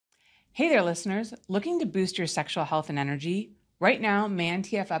Hey there, listeners. Looking to boost your sexual health and energy? Right now,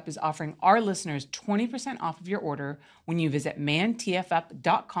 ManTFUp is offering our listeners 20% off of your order when you visit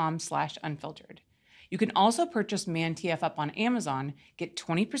mantfup.com/unfiltered. You can also purchase ManTFUp on Amazon, get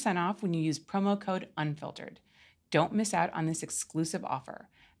 20% off when you use promo code UNFILTERED. Don't miss out on this exclusive offer.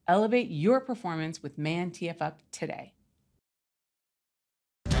 Elevate your performance with ManTFUp today.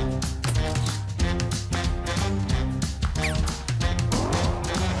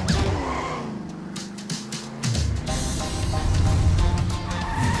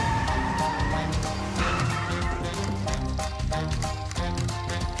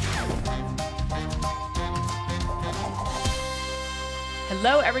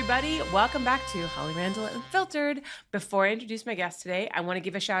 Hello, everybody. Welcome back to Holly Randall Unfiltered. Before I introduce my guest today, I want to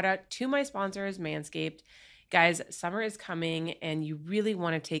give a shout out to my sponsors, Manscaped. Guys, summer is coming and you really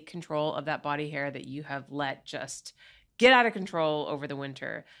want to take control of that body hair that you have let just get out of control over the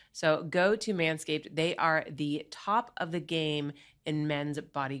winter. So go to Manscaped. They are the top of the game in men's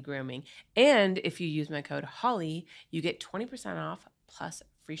body grooming. And if you use my code HOLLY, you get 20% off plus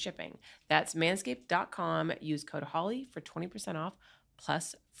free shipping. That's manscaped.com. Use code HOLLY for 20% off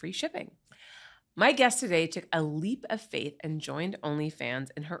plus free shipping. My guest today took a leap of faith and joined OnlyFans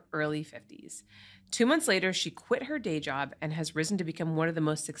in her early 50s. 2 months later, she quit her day job and has risen to become one of the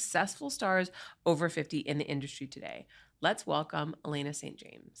most successful stars over 50 in the industry today. Let's welcome Elaina St.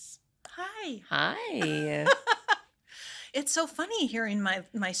 James. Hi. Hi. It's so funny hearing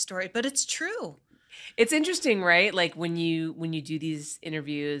my story, but it's true. It's interesting, right? Like when you do these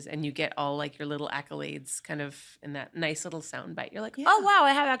interviews and you get all like your little accolades kind of in that nice little sound bite, you're like, Yeah. oh, wow,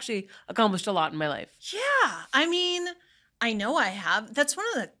 I have actually accomplished a lot in my life. Yeah. I mean, I know I have. That's one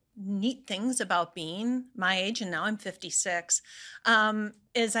of the neat things about being my age, and now I'm 56,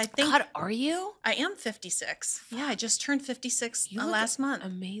 is I think... God, are you? I am 56. Yeah, I just turned 56 You look last month.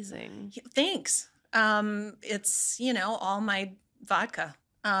 Amazing. Thanks. It's, all my vodka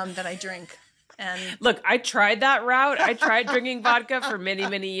that I drink. And look, I tried that route. I tried drinking vodka for many,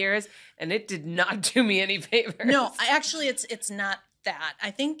 many years, and it did not do me any favors. No, it's not that. I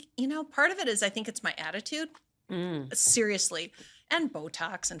think, part of it is I think it's my attitude. Seriously. And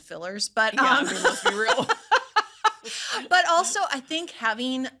Botox and fillers. But let's be real. But also, I think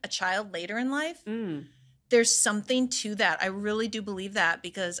having a child later in life, there's something to that. I really do believe that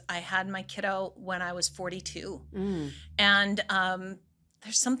because I had my kiddo when I was 42. And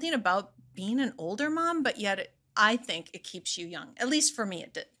there's something about being an older mom, but yet I think it keeps you young. At least for me,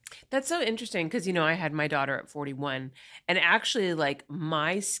 it did. That's so interesting because, I had my daughter at 41 and actually like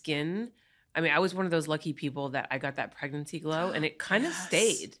my skin, I was one of those lucky people that I got that pregnancy glow and it kind of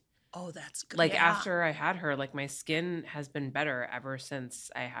stayed. Oh, that's good. Like after I had her, like my skin has been better ever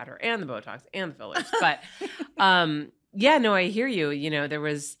since I had her and the Botox and the fillers. But I hear you. There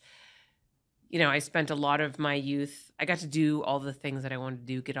was, I spent a lot of my youth, I got to do all the things that I wanted to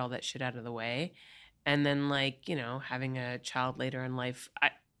do, get all that shit out of the way. And then having a child later in life,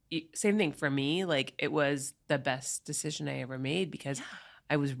 same thing for me. Like it was the best decision I ever made because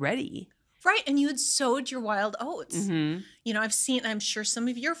I was ready. Right. And you had sowed your wild oats. I'm sure some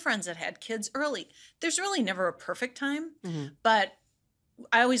of your friends that had kids early. There's really never a perfect time, but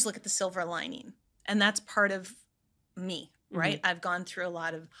I always look at the silver lining. And that's part of me, right? I've gone through a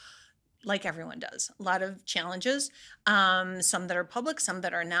lot of, like everyone does, a lot of challenges, some that are public, some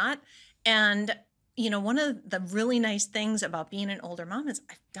that are not. And, one of the really nice things about being an older mom is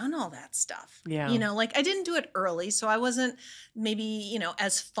I've done all that stuff. Yeah. I didn't do it early, so I wasn't maybe,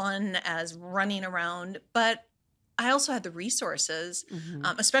 as fun as running around, but I also had the resources,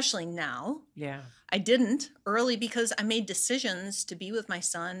 especially now. Yeah. I didn't early because I made decisions to be with my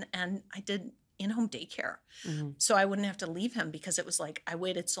son and I did in-home daycare. So I wouldn't have to leave him because it was like I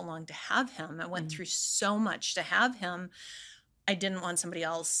waited so long to have him. I went through so much to have him. I didn't want somebody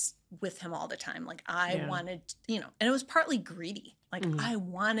else with him all the time. Like I wanted, and it was partly greedy. Like I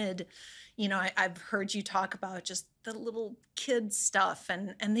wanted, I've heard you talk about just the little kid stuff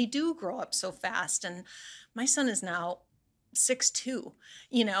and they do grow up so fast. And my son is now 6'2",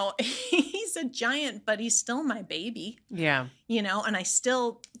 he's a giant, but he's still my baby. Yeah. And I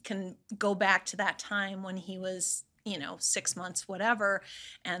still can go back to that time when he was, 6 months, whatever.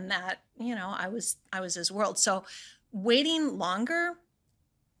 And that, I was his world. So waiting longer,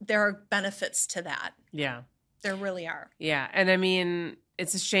 there are benefits to that. Yeah. There really are. Yeah. And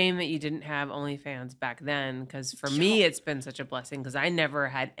it's a shame that you didn't have OnlyFans back then because for me, it's been such a blessing because I never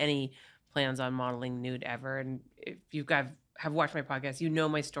had any plans on modeling nude ever. And if you guys have watched my podcast, you know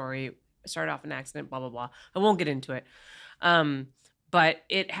my story. I started off an accident, blah, blah, blah. I won't get into it. but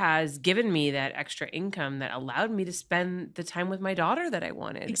it has given me that extra income that allowed me to spend the time with my daughter that I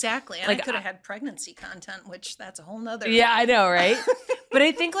wanted. Exactly. And Like, I could have had pregnancy content, which that's a whole nother. Yeah, I know, right? But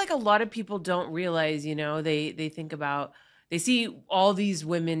I think like a lot of people don't realize, you know, they think about, they see all these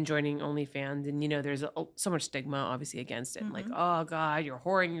women joining OnlyFans, and you know, there's so much stigma obviously against it. Like, oh God, you're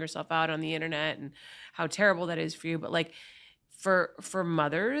whoring yourself out on the internet, and how terrible that is for you. But like for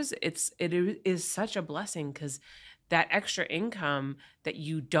mothers, it is such a blessing, because that extra income that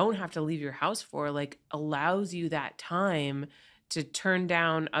you don't have to leave your house for, like, allows you that time to turn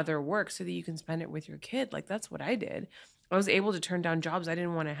down other work so that you can spend it with your kid. Like, that's what I did. I was able to turn down jobs I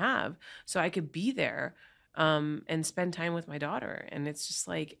didn't want to have so I could be there and spend time with my daughter. And it's just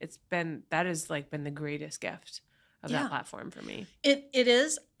like, that has like been the greatest gift of that platform for me. It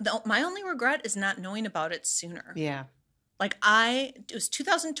is. My only regret is not knowing about it sooner. Yeah. Like it was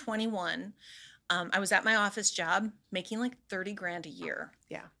 2021. I was at my office job making like 30 grand a year.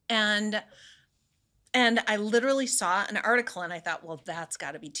 Yeah. And I literally saw an article and I thought, well, that's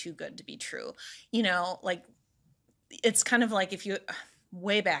got to be too good to be true. You know, like, it's kind of like if you,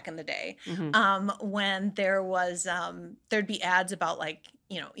 way back in the day, when there was, there'd be ads about like,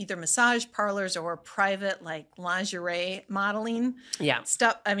 you know, either massage parlors or private like lingerie modeling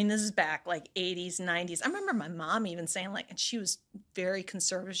stuff. I mean, this is back like 80s, 90s. I remember my mom even saying like, and she was very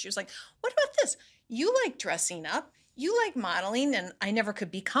conservative. She was like, what about this? You like dressing up, you like modeling. And I never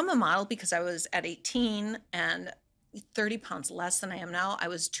could become a model because I was at 18 and 30 pounds less than I am now. I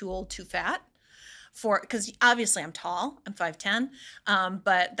was too old, too fat. Because obviously I'm tall, I'm 5'10",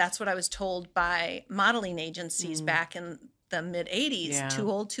 but that's what I was told by modeling agencies back in the mid 80s, too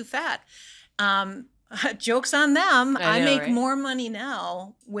old, too fat. Joke's on them. I make more money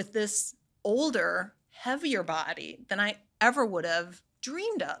now with this older, heavier body than I ever would have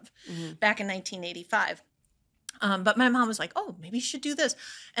dreamed of back in 1985. But my mom was like, oh, maybe you should do this.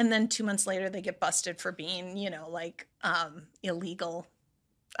 And then 2 months later, they get busted for being, you know, like illegal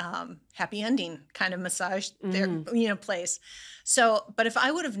happy ending kind of massage their, you know, place. So, but if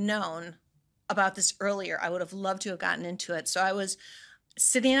I would have known about this earlier, I would have loved to have gotten into it. So I was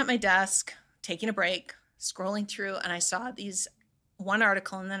sitting at my desk, taking a break, scrolling through, and I saw one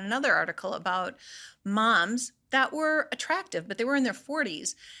article and then another article about moms that were attractive, but they were in their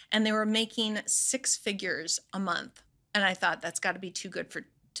 40s and they were making 6 figures a month. And I thought, that's got to be too good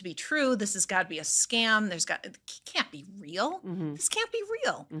to be true. This has got to be a scam. It can't be real. This can't be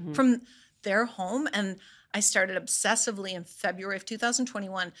real from their home. And I started obsessively in February of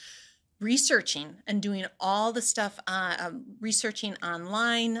 2021 researching and doing all the stuff, researching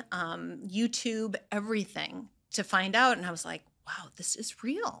online, YouTube, everything to find out. And I was like, wow, this is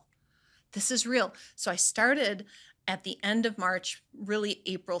real. This is real. So I started at the end of March, really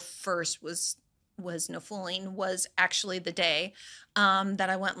April 1st was no fooling, was actually the day that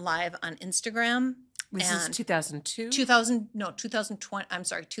I went live on Instagram. This is 2002? 2020. I'm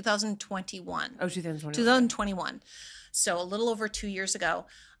sorry, 2021. Oh, 2021. 2021. So a little over 2 years ago.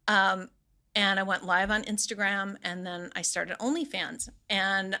 And I went live on Instagram, and then I started OnlyFans.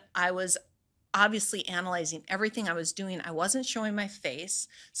 And I was obviously analyzing everything I was doing. I wasn't showing my face.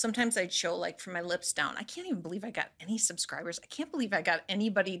 Sometimes I'd show like from my lips down. I can't even believe I got any subscribers. I can't believe I got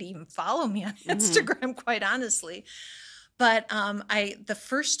anybody to even follow me on Instagram, quite honestly. But the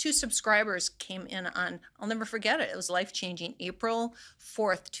first 2 subscribers came in on, I'll never forget it. It was life-changing, April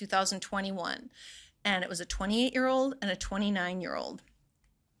 4th, 2021. And it was a 28-year-old and a 29-year-old.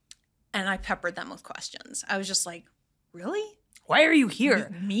 And I peppered them with questions. I was just like, really? Why are you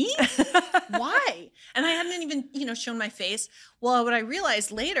here? Me? Why? And I hadn't even, you know, shown my face. Well, what I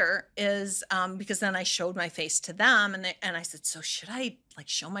realized later is because then I showed my face to them, and I said, so should I like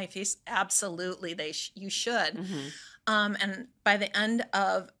show my face? Absolutely, you should. And by the end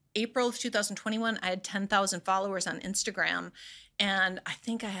of April of 2021, I had 10,000 followers on Instagram. And I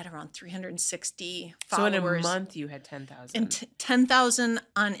think I had around 360 followers. So in a month, you had 10,000. And 10,000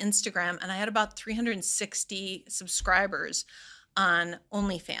 on Instagram. And I had about 360 subscribers on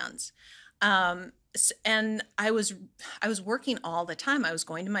OnlyFans. And I was working all the time. I was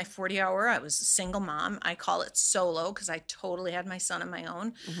going to my 40-hour. I was a single mom. I call it solo because I totally had my son on my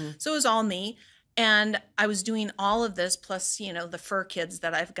own. So it was all me. And I was doing all of this plus, you know, the fur kids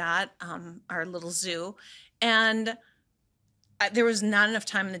that I've got, our little zoo. And there was not enough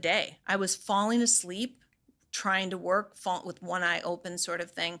time in the day. I was falling asleep, trying to work with one eye open sort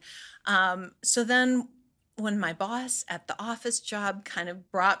of thing. So then when my boss at the office job kind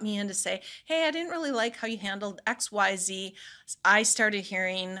of brought me in to say, hey, I didn't really like how you handled X, Y, Z, I started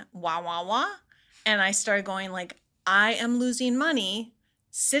hearing wah, wah, wah. And I started going like, I am losing money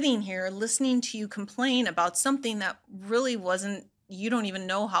sitting here listening to you complain about something that really wasn't you don't even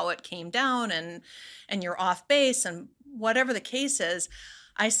know how it came down, and you're off base, and whatever the case is.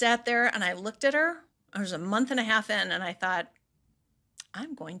 I sat there and I looked at her. I was a month and a half in, and I thought,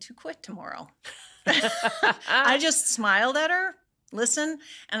 I'm going to quit tomorrow. I just smiled at her, listened,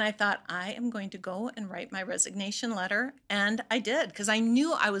 and I thought, I am going to go and write my resignation letter. And I did, because I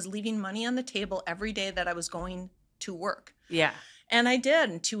knew I was leaving money on the table every day that I was going to work. Yeah. And I did.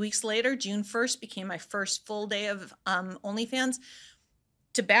 And 2 weeks later, June 1st became my first full day of OnlyFans.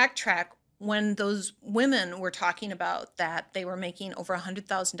 To backtrack, when those women were talking about that they were making over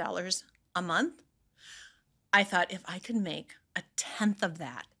 $100,000 a month, I thought, if I could make a tenth of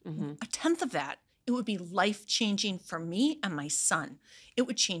that, it would be life-changing for me and my son. It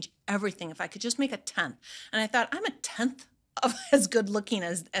would change everything if I could just make a tenth. And I thought, I'm a tenth of as good looking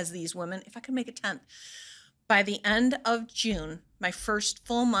as these women. If I could make a tenth. By the end of June, my first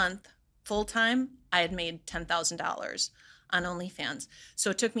full month, full-time, I had made $10,000 on OnlyFans. So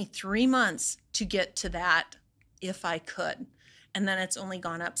it took me 3 months to get to that, if I could. And then it's only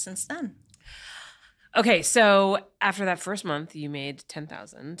gone up since then. Okay, so after that first month, you made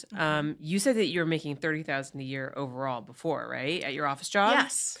 $10,000. You said that you were making $30,000 a year overall before, right, at your office job?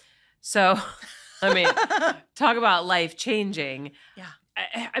 Yes. So, I mean, talk about life changing. Yeah.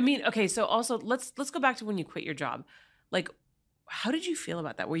 I mean, okay. So also, let's go back to when you quit your job. Like, how did you feel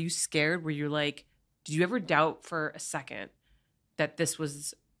about that? Were you scared? Were you like, did you ever doubt for a second that this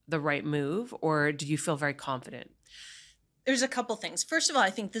was the right move, or did you feel very confident? There's a couple things. First of all, I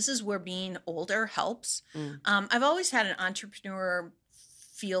think this is where being older helps. I've always had an entrepreneur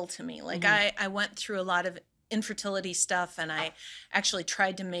feel to me. Like I went through a lot of infertility stuff, and I actually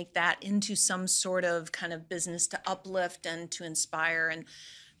tried to make that into some sort of kind of business to uplift and to inspire, and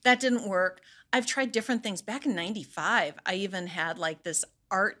that didn't work. I've tried different things. Back in 95, I even had like this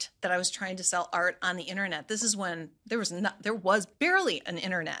art that I was trying to sell art on the internet. This is when there was barely an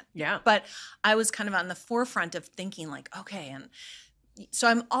internet. Yeah. But I was kind of on the forefront of thinking like, okay. And so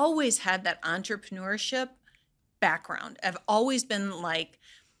I've always had that entrepreneurship background. I've always been like,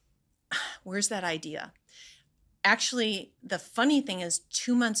 where's that idea? Actually, the funny thing is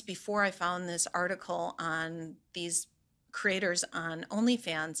 2 months before I found this article on these creators on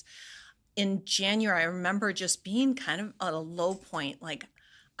OnlyFans, in January, I remember just being kind of at a low point, like,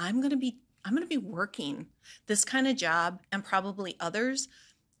 I'm going to be working this kind of job and probably others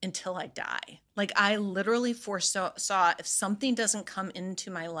until I die. Like, I literally foresaw if something doesn't come into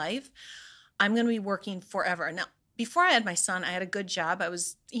my life, I'm going to be working forever. Now, before I had my son, I had a good job. I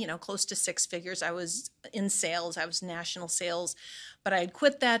was, close to six figures. I was in sales. I was national sales, but I had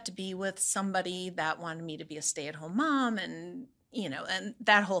quit that to be with somebody that wanted me to be a stay-at-home mom, and and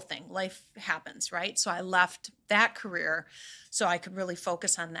that whole thing. Life happens, right? So I left that career so I could really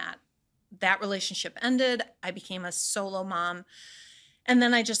focus on that. That relationship ended. I became a solo mom. And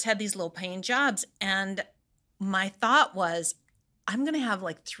then I just had these low-paying jobs. And my thought was, I'm going to have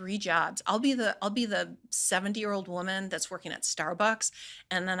like 3 jobs. I'll be the 70-year-old woman that's working at Starbucks.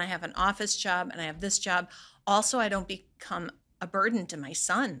 And then I have an office job, and I have this job. Also, I don't become a burden to my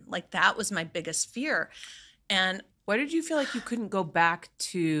son. Like, that was my biggest fear. And why did you feel like you couldn't go back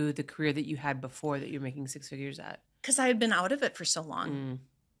to the career that you had before that you're making 6 figures at? Because I had been out of it for so long.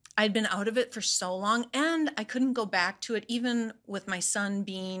 I'd been out of it for so long, and I couldn't go back to it, even with my son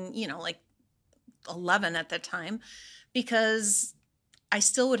being, like 11 at that time, because I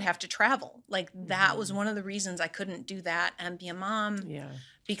still would have to travel. Like, that was one of the reasons I couldn't do that and be a mom,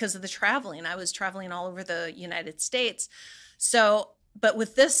 because of the traveling. I was traveling all over the United States. So, but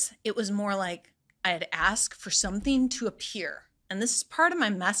with this, it was more like I had asked for something to appear. And this is part of my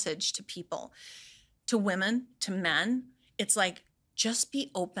message to people, to women, to men. It's like, just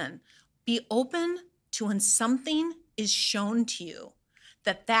be open. Be open to when something is shown to you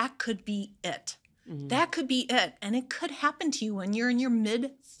that could be it. That could be it. And it could happen to you when you're in your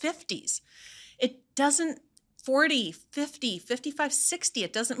mid-50s. It doesn't 40, 50, 55, 60.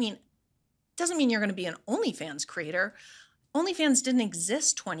 It doesn't mean you're going to be an OnlyFans creator. OnlyFans didn't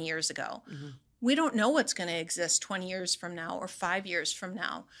exist 20 years ago. We don't know what's going to exist 20 years from now or 5 years from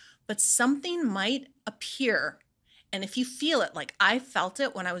now, but something might appear. And if you feel it, like I felt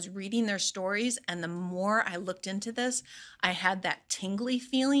it when I was reading their stories, and the more I looked into this, I had that tingly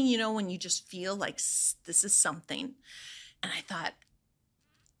feeling, when you just feel like this is something. And I thought,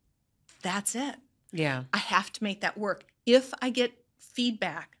 that's it. Yeah. I have to make that work. If I get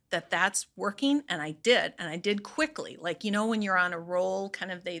feedback that that's working, and I did quickly, like, when you're on a roll, kind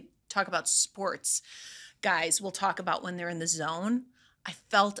of, they talk about sports guys will talk about when they're in the zone. I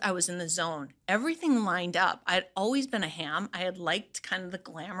felt I was in the zone. Everything lined up. I had always been a ham. I had liked kind of the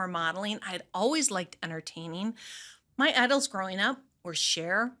glamour modeling. I had always liked entertaining. my idols growing up were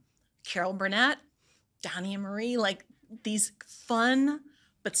Cher, Carol Burnett, Donnie and Marie, like these fun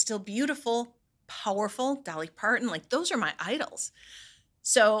but still beautiful, powerful, Dolly Parton, like those are my idols.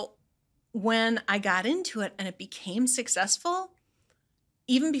 So when I got into it and it became successful,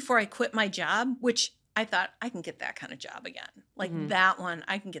 even before I quit my job, which I thought I can get that kind of job again, like that one,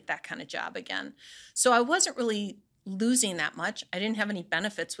 I can get that kind of job again. So I wasn't really losing that much. I didn't have any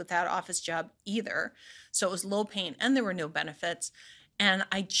benefits with that office job either. So it was low paying and there were no benefits. And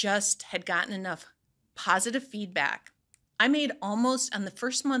I just had gotten enough positive feedback. I made almost, on the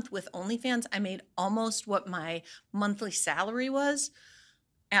first month with OnlyFans, I made almost what my monthly salary was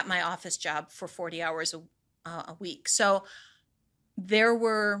at my office job for 40 hours a week. So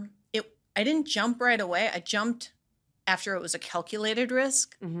I didn't jump right away. I jumped after it was a calculated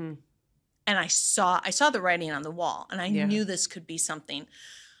risk. And I saw the writing on the wall, and I knew this could be something.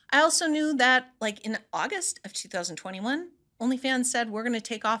 I also knew that like in August of 2021, OnlyFans said, we're going to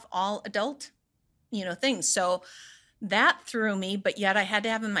take off all adult, things. So that threw me, but yet I had to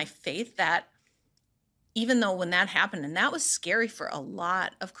have in my faith that even though when that happened, and that was scary for a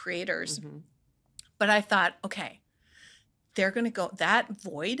lot of creators, but I thought, okay, they're going to go, that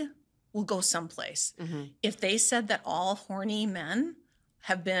void will go someplace. If they said that all horny men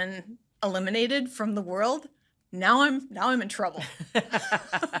have been eliminated from the world, now I'm in trouble.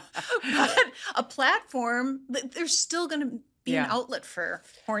 But a platform, there's still going to be an outlet for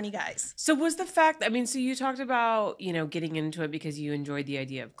horny guys. So was the fact, so you talked about, getting into it because you enjoyed the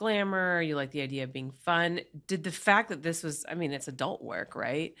idea of glamour, you like the idea of being fun. Did the fact that this was, it's adult work,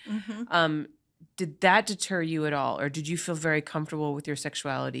 right? Did that deter you at all? Or did you feel very comfortable with your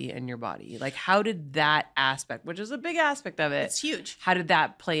sexuality and your body? Like, how did that aspect, which is a big aspect of it. It's huge. How did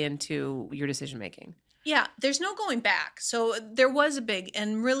that play into your decision-making? Yeah, there's no going back. So there was a big,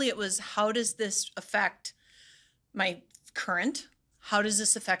 and really it was, how does this affect my current? How does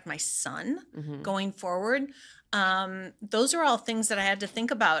this affect my son going forward? Those are all things that I had to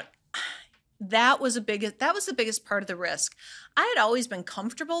think about. That was the biggest part of the risk. I had always been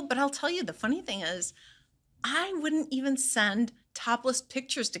comfortable, but I'll tell you, the funny thing is, I wouldn't even send topless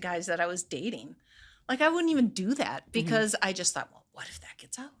pictures to guys that I was dating. Like, I wouldn't even do that because I just thought, well, what if that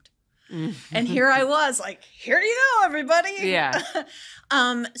gets out? And here I was like, here you go, everybody. Yeah.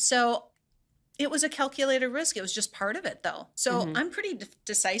 So it was a calculated risk. It was just part of it, though. So I'm pretty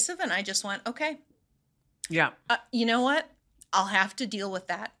decisive, and I just went, okay. Yeah. You know what? I'll have to deal with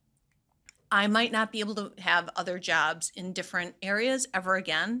that. I might not be able to have other jobs in different areas ever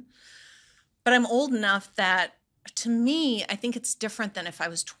again, but I'm old enough that, to me, I think it's different than if I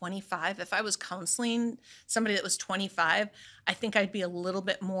was 25. If I was counseling somebody that was 25, I think I'd be a little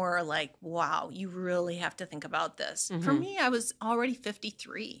bit more like, wow, you really have to think about this. For me, I was already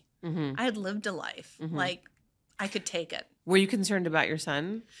 53. I had lived a life. Like, I could take it. Were you concerned about your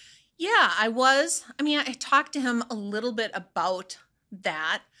son? Yeah, I was. I talked to him a little bit about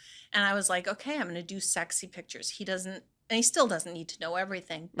that. And I was like, okay, I'm going to do sexy pictures. He still doesn't need to know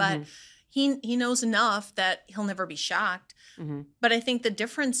everything, but he knows enough that he'll never be shocked. But I think the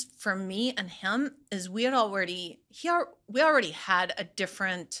difference for me and him is we already had a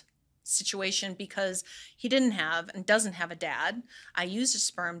different situation because he didn't have and doesn't have a dad. I used a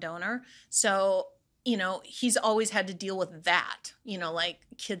sperm donor. So, he's always had to deal with that, like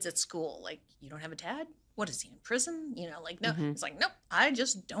kids at school, like, you don't have a dad? What is he, in prison? No, it's like, nope, I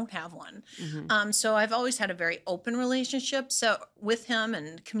just don't have one. So I've always had a very open relationship with him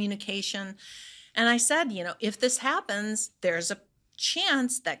and communication. And I said, if this happens, there's a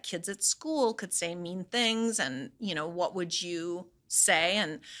chance that kids at school could say mean things. And, what would you say?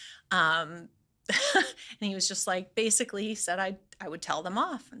 And and he was just like, basically, he said I would tell them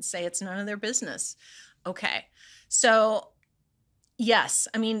off and say it's none of their business. Okay. So, yes,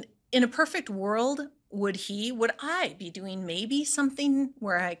 in a perfect world, would I be doing maybe something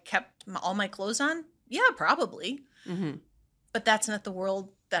where I kept all my clothes on? Yeah, probably. But that's not the world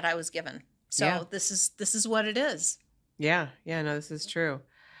that I was given. So this is what it is. Yeah. Yeah, no, this is true.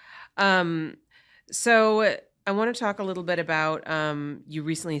 So I want to talk a little bit about, you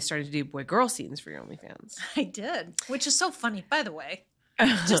recently started to do boy-girl scenes for your OnlyFans. I did, which is so funny, by the way.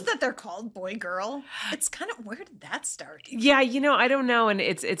 Just that they're called boy girl. It's kind of, where did that start? Yeah, I don't know. And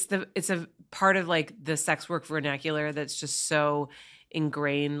it's a part of like the sex work vernacular that's just so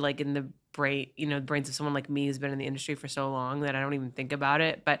ingrained like in the brain, the brains of someone like me who's been in the industry for so long that I don't even think about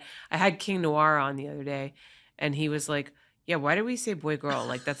it. But I had King Noir on the other day and he was like, yeah, why do we say boy girl?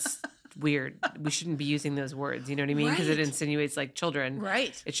 Like, that's weird. We shouldn't be using those words. You know what I mean? Because it insinuates like children.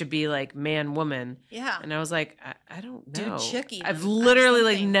 Right. It should be like man, woman. Yeah. And I was like, I don't know. Dude, chick even. I've literally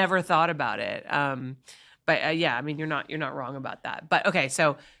like never thought about it. But yeah, I mean, you're not wrong about that. But okay,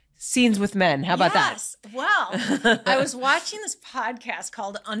 so scenes with men. How about that? Yes. Well, I was watching this podcast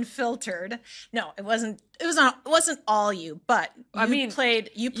called Unfiltered. No, it wasn't. It wasn't all you, but you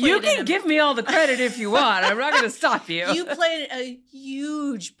played. You can give me all the credit if you want. I'm not going to stop you. You played a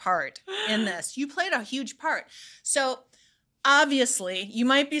huge part in this. You played a huge part. So obviously, you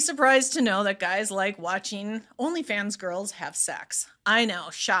might be surprised to know that guys like watching OnlyFans girls have sex. I know,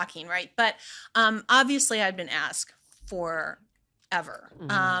 shocking, right? But obviously, I'd been asked forever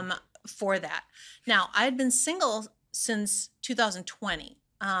for that. Now, I'd been single since 2020.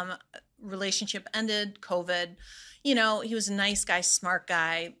 Relationship ended, COVID. You know, he was a nice guy, smart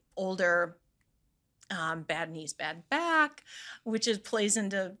guy, older, bad knees, bad back, which plays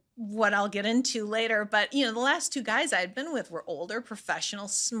into what I'll get into later. But, you know, the last two guys I'd been with were older, professional,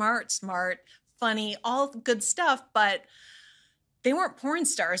 smart, funny, all good stuff, but they weren't porn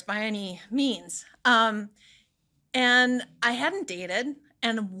stars by any means. And I hadn't dated.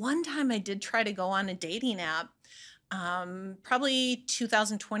 And one time I did try to go on a dating app, probably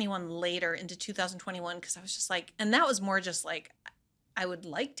 2021 later into 2021, because I was just like, and that was more just like, I would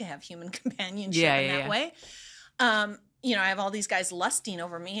like to have human companionship in that way. You know, I have all these guys lusting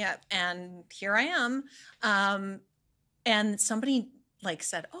over me, and here I am. And somebody like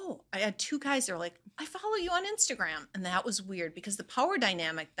said, oh, I had two guys that were like, I follow you on Instagram. And that was weird because the power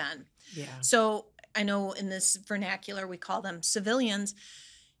dynamic then. Yeah. So I know in this vernacular, we call them civilians.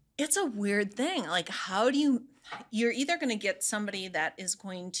 It's a weird thing. Like, how do you're either going to get somebody that is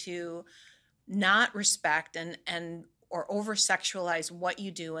going to not respect and or over sexualize what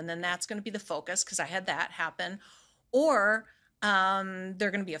you do. And then that's going to be the focus. Cause I had that happen. Or, they're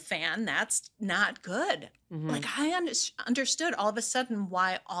going to be a fan. That's not good. Mm-hmm. Like I understood all of a sudden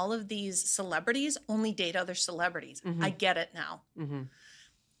why all of these celebrities only date other celebrities. Mm-hmm. I get it now. Mm-hmm.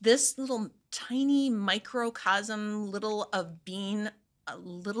 This little tiny microcosm of being a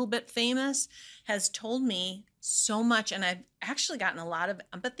little bit famous has told me so much. And I've actually gotten a lot of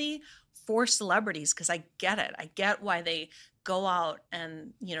empathy for celebrities because I get it. I get why they go out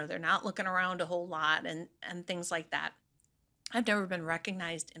and, you know, they're not looking around a whole lot and things like that. I've never been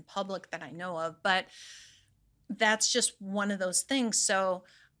recognized in public that I know of, but that's just one of those things. So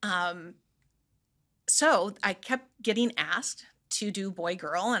I kept getting asked to do boy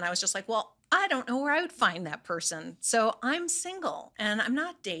girl. And I was just like, well, I don't know where I would find that person. So I'm single and I'm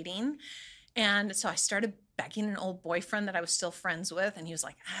not dating. And so I started begging an old boyfriend that I was still friends with. And he was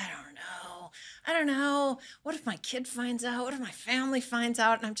like, I don't know. What if my kid finds out? What if my family finds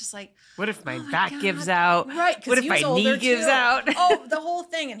out? And I'm just like, what if my back gives out? Right. What if my knee gives out? Oh, the whole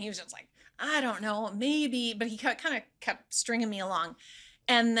thing. And he was just like, I don't know, maybe. But he kind of kept stringing me along.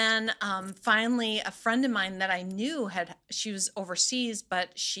 And then finally, a friend of mine that I knew she was overseas,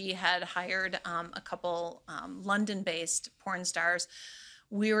 but she had hired a couple London-based porn stars.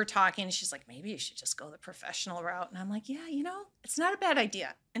 We were talking, and she's like, maybe you should just go the professional route. And I'm like, yeah, you know, it's not a bad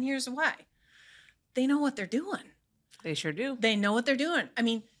idea. And here's why. They know what they're doing. They sure do. They know what they're doing. I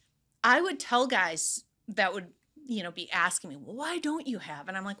mean, I would tell guys that would, you know, be asking me, well, why don't you have?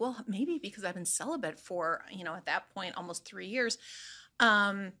 And I'm like, well, maybe because I've been celibate for, you know, at that point, almost 3 years.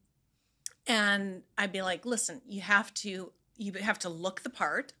 And I'd be like, listen, you have to look the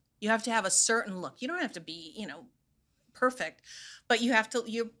part. You have to have a certain look. You don't have to be, you know, perfect, but you have to,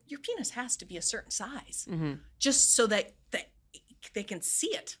 your penis has to be a certain size, mm-hmm. just so that they can see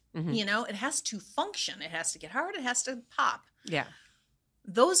it. Mm-hmm. You know, it has to function. It has to get hard. It has to pop. Yeah.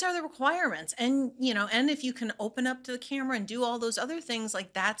 Those are the requirements. And, you know, and if you can open up to the camera and do all those other things,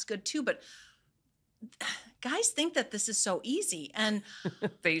 like that's good too. But guys think that this is so easy, and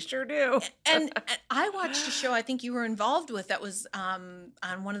they sure do. and I watched a show I think you were involved with that was on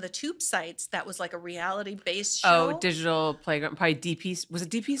one of the tube sites that was like a reality-based show. Oh, Digital Playground, probably DP. Was it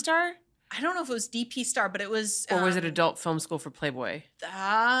DP Star? I don't know if it was DP Star, but it was. Or was it Adult Film School for Playboy?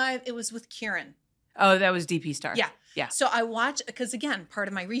 It was with Kieran. Oh, that was DP Star. Yeah. Yeah. So I watched, because again, part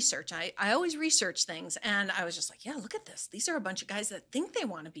of my research, I always research things, and I was just like, yeah, look at this. These are a bunch of guys that think they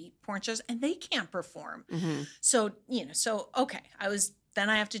want to be porn stars and they can't perform. Mm-hmm. So, you know, okay. Then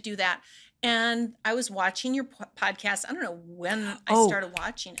I have to do that. And I was watching your podcast. I don't know when I started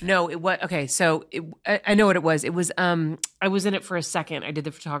watching it. No, it was, okay. So I know what it was. It was, I was in it for a second. I did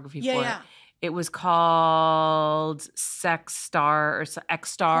the photography for it. It was called Sex Star or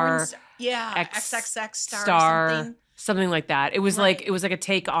X Star. Yeah, XXX Star or something. Something like that. It was like a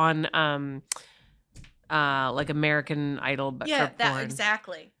take on like American Idol, but for porn.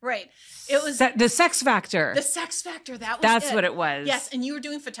 Exactly. Right. It was the Sex Factor. The Sex Factor. That's what it was. Yes, and you were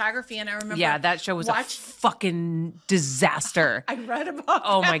doing photography, and I remember. Yeah, that show was a fucking disaster. I read about.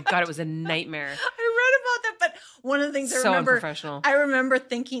 Oh my god, it was a nightmare. I about that. But one of the things So unprofessional. I remember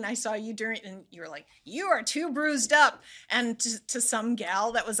thinking I saw you during, and you were like, you are too bruised up. And to some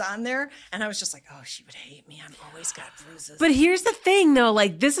gal that was on there. And I was just like, oh, she would hate me. I'm always got bruises. But here's the thing though,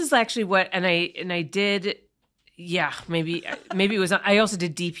 like this is actually what, and I did, yeah, maybe it was, I also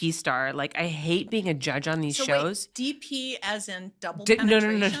did DP Star. Like I hate being a judge on these shows. Wait, DP as in double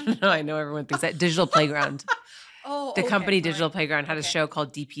penetration? No, I know everyone thinks that. Digital Playground. The company Digital Playground had a show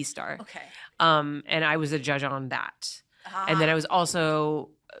called DP Star. Okay. And I was a judge on that. And then I was also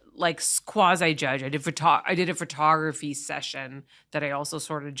like quasi judge. I did a photography session that I also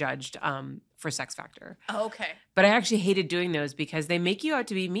sort of judged for Sex Factor. Oh, okay. But I actually hated doing those because they make you out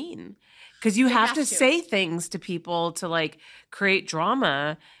to be mean. Because you have to say things to people to like create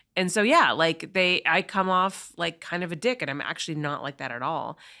drama. And so yeah, like I come off like kind of a dick, and I'm actually not like that at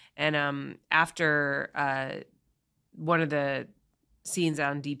all. And after one of the scenes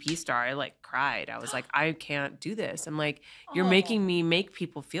on DP Star, I like cried. I was like, I can't do this. I'm like, you're making me make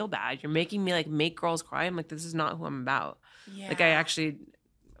people feel bad. You're making me like make girls cry. I'm like, this is not who I'm about. Yeah. Like I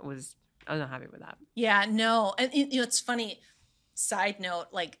was not happy with that. Yeah, no. And you know, it's funny, side note,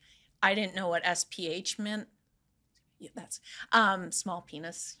 like I didn't know what SPH meant. Yeah, that's small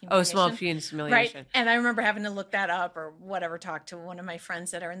penis humiliation. Oh, small penis humiliation. Right. And I remember having to look that up or whatever, talk to one of my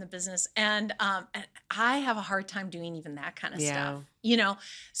friends that are in the business. And I have a hard time doing even that kind of stuff, you know?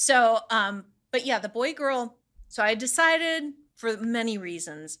 So, but yeah, the boy girl. So I decided for many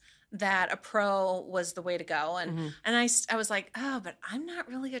reasons that a pro was the way to go. And, and I was like, oh, but I'm not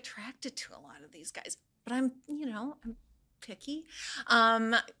really attracted to a lot of these guys, but I'm picky.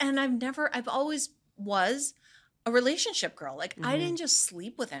 And I've always was a relationship girl. Like I didn't just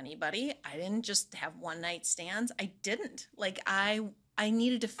sleep with anybody. I didn't just have one night stands. I didn't. Like I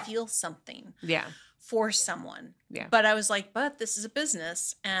needed to feel something for someone. Yeah. But I was like, but this is a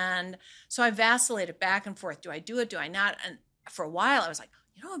business. And so I vacillated back and forth. Do I do it? Do I not? And for a while I was like,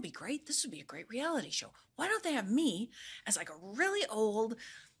 you know, it'd be great. This would be a great reality show. Why don't they have me as like a really old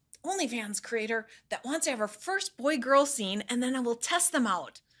OnlyFans creator that wants to have her first boy-girl scene, and then I will test them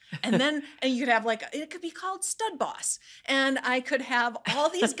out. And then and you could have like, it could be called Stud Boss. And I could have all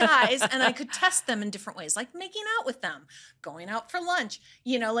these guys and I could test them in different ways, like making out with them, going out for lunch,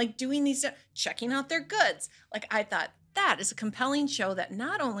 you know, like doing these, checking out their goods. Like I thought that is a compelling show that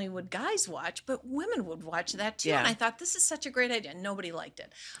not only would guys watch, but women would watch that too. Yeah. And I thought, this is such a great idea. Nobody liked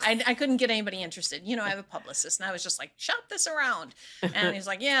it. I couldn't get anybody interested. You know, I have a publicist and I was just like, shop this around. And he's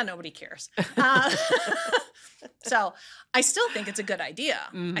like, yeah, nobody cares. So I still think it's a good idea.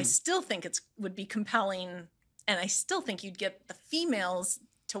 I still think would be compelling. And I still think you'd get the females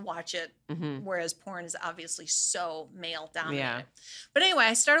to watch it, whereas porn is obviously so male dominated. Yeah. But anyway,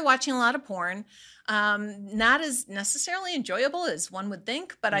 I started watching a lot of porn. Not as necessarily enjoyable as one would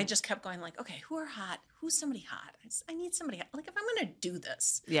think, but I just kept going like, okay, who are hot? Who's somebody hot? I need somebody hot. Like if I'm going to do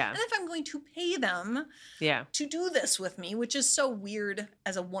this, and if I'm going to pay them to do this with me, which is so weird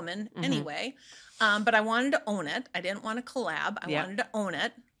as a woman anyway. But I wanted to own it. I didn't want to collab. I wanted to own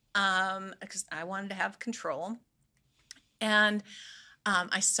it because I wanted to have control. And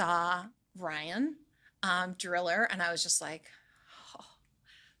I saw Ryan Driller, and I was just like, oh,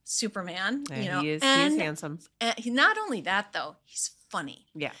 Superman. Yeah, you know, he is handsome. And not only that, though, he's funny.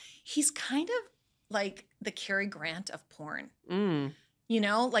 Yeah, he's kind of like the Cary Grant of porn. You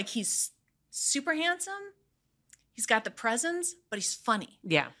know, like he's super handsome. He's got the presence, but he's funny.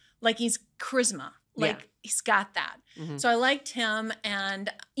 Yeah, like he's charisma. Like he's got that. So I liked him, and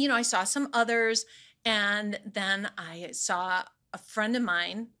you know, I saw some others, and then I saw a friend of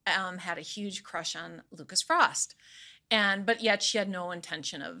mine had a huge crush on Lucas Frost. But yet she had no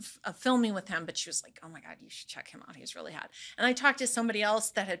intention of filming with him. But she was like, oh my God, you should check him out. He's really hot. And I talked to somebody else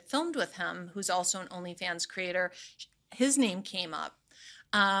that had filmed with him, who's also an OnlyFans creator. His name came up.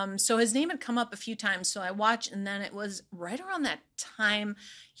 So his name had come up a few times. So I watched, and then it was right around that time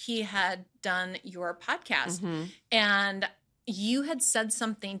he had done your podcast. And you had said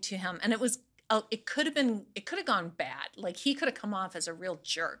something to him, and it could have gone bad. Like he could have come off as a real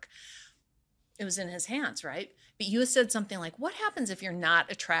jerk. It was in his hands, right? But you said something like, what happens if you're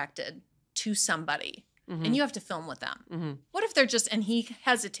not attracted to somebody and you have to film with them? What if they're just, and he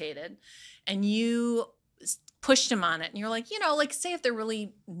hesitated and you pushed him on it and you're like, you know, like say if they're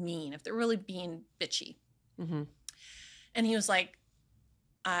really mean, if they're really being bitchy. And he was like,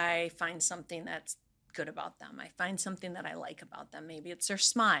 I find something that's good about them. I find something that I like about them. Maybe it's their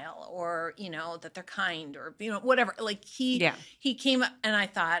smile, or, you know, that they're kind, or, you know, whatever. Like he came up, and I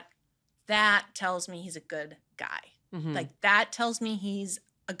thought, that tells me he's a good guy. Like that tells me he's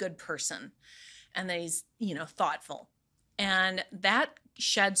a good person, and that he's, you know, thoughtful. And that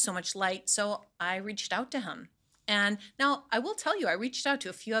shed so much light. So I reached out to him. And now I will tell you, I reached out to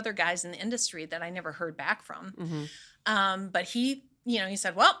a few other guys in the industry that I never heard back from. But he, he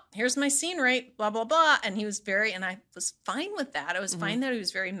said, well, here's my scene rate, blah, blah, blah. And he was and I was fine with that. I was fine that he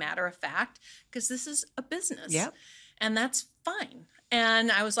was very matter of fact, because this is a business. Yep. And that's fine.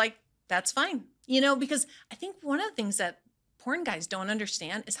 And I was like, that's fine. Because I think one of the things that porn guys don't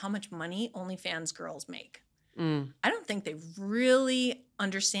understand is how much money OnlyFans girls make. I don't think they really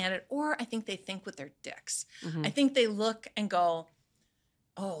understand it, or I think they think with their dicks. I think they look and go,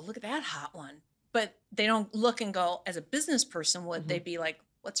 oh, look at that hot one. But they don't look and go, as a business person, would they be like,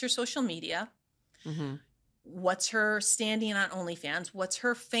 what's her social media? What's her standing on OnlyFans? What's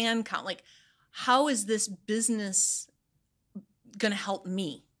her fan count? Like, how is this business going to help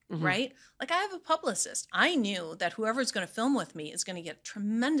me? Right? Like, I have a publicist. I knew that whoever's going to film with me is going to get a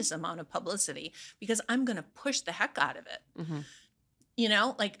tremendous amount of publicity, because I'm going to push the heck out of it.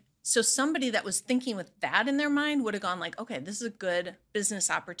 So somebody that was thinking with that in their mind would have gone like, okay, this is a good business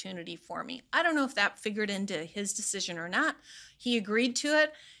opportunity for me. I don't know if that figured into his decision or not. He agreed to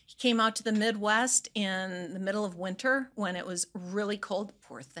it. He came out to the Midwest in the middle of winter when it was really cold.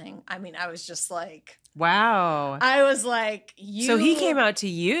 Poor thing. I mean, I was just like, wow. I was like, So he came out to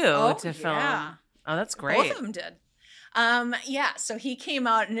you to film. Yeah. Oh, that's great. Both of them did. So he came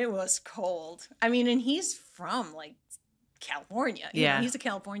out and it was cold. I mean, and he's from like California. You know, he's a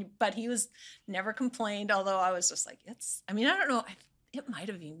California, but he was never complained. Although I was just like, I don't know. It might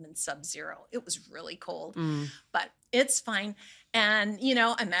have even been sub-zero. It was really cold, but it's fine. And,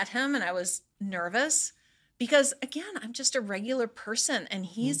 I met him and I was nervous because, again, I'm just a regular person and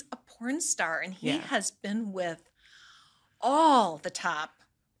he's a porn star and he has been with all the top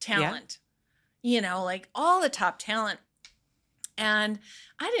talent, like all the top talent. And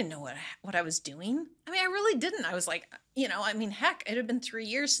I didn't know what I was doing. I mean, I really didn't. I was like, heck, it had been 3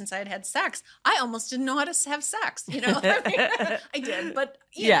 years since I had had sex. I almost didn't know how to have sex. I did, but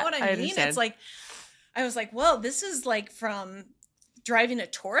you know what I mean? It's like, I was like, well, this is like from driving a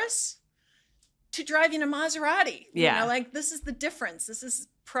Taurus to driving a Maserati. Like this is the difference. This is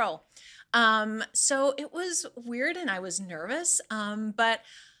pro. So it was weird and I was nervous. But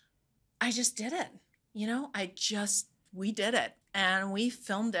I just did it. We did it. And we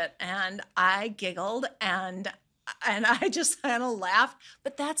filmed it and I giggled and I just kind of laughed,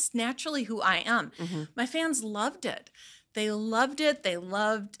 but that's naturally who I am. My fans loved it. They loved it. They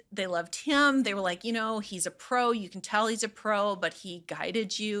loved him. They were like, he's a pro. You can tell he's a pro, but he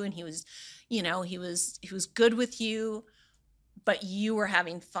guided you and he was, he was good with you, but you were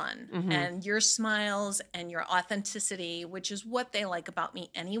having fun and your smiles and your authenticity, which is what they like about me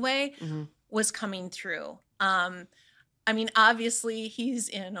anyway, was coming through. Obviously he's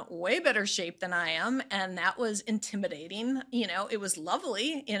in way better shape than I am. And that was intimidating. It was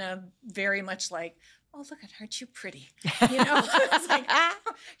lovely in a very much like, oh, look at her, aren't you pretty? It's like,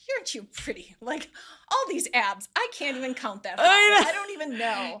 aren't you pretty? Like all these abs, I can't even count that. I don't even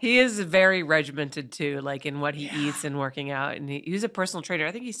know. He is very regimented too, like in what he eats and working out. And he's a personal trainer.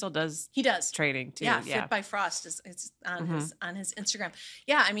 I think he still does. He does training too. Yeah. Fit by Frost is on his Instagram.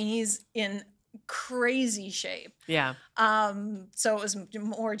 Yeah. He's in crazy shape. Yeah. So it was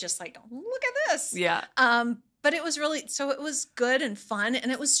more just like, look at this. Yeah. But it was really, so it was good and fun.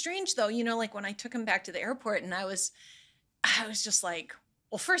 And it was strange though, like when I took him back to the airport and I was just like,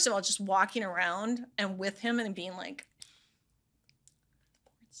 well, first of all, just walking around and with him and being like,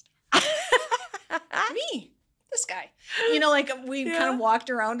 me, this guy, like we kind of walked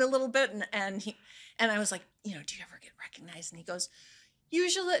around a little bit and I was like, do you ever get recognized? And he goes,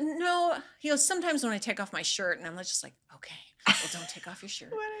 usually, no. He goes, sometimes when I take off my shirt and I'm just like, okay, well, don't take off your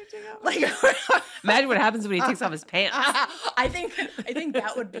shirt. Imagine what happens when he takes off his pants. I think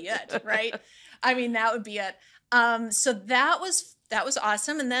that would be it, right? That would be it. So that was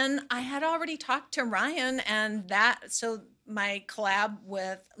awesome. And then I had already talked to Ryan so my collab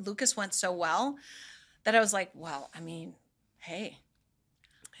with Lucas went so well that I was like, well, hey.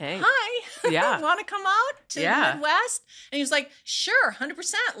 Hi. Yeah. Want to come out to the Midwest? And he was like, sure,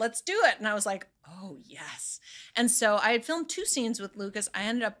 100%. Let's do it. And I was like, oh, yes. And so I had filmed 2 scenes with Lucas. I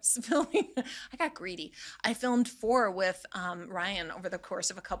ended up filming, I got greedy. I filmed 4 with Ryan over the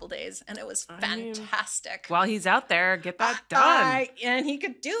course of a couple days. And it was fantastic. While he's out there, get that done. And he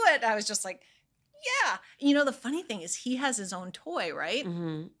could do it. I was just like, yeah. The funny thing is he has his own toy, right?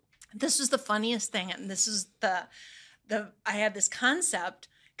 This was the funniest thing. And this is I had this concept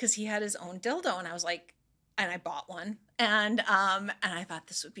because he had his own dildo. And I was like, I bought one, and I thought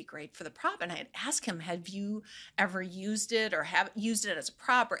this would be great for the prop. And I had asked him, "Have you ever used it or have used it as a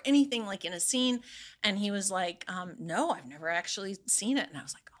prop or anything like in a scene?" And he was like, "No, I've never actually seen it." And I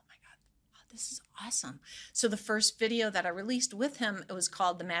was like, "Oh my God, oh, this is awesome!" So the first video that I released with him, it was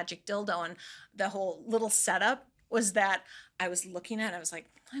called "The Magic Dildo," and the whole little setup was that I was looking at it, I was like,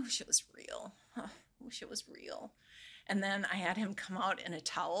 "I wish it was real. Oh, I wish it was real." And then I had him come out in a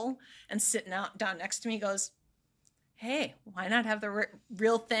towel and sitting down next to me. He goes, "Hey, why not have the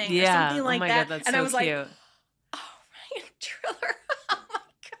real thing?" Or something like that. God, that's and so I was cute. like, "Oh, Ryan Triller." Oh my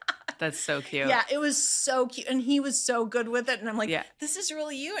God. That's so cute. Yeah, it was so cute. And he was so good with it. And I'm like, Yeah. "This is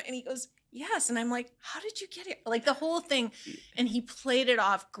really you?" And he goes, "Yes." And I'm like, "How did you get it?" Like the whole thing. And he played it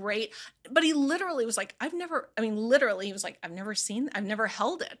off great. But he literally was like, literally, he was like, I've never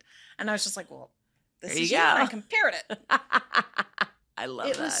held it. And I was just like, "Well, this is you." And I compared it. I love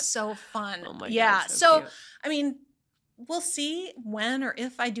it. that. It was so fun. Oh my yeah. God. So cute. I mean, we'll see when or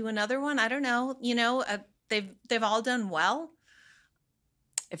if I do another one. I don't know. You know, they've all done well.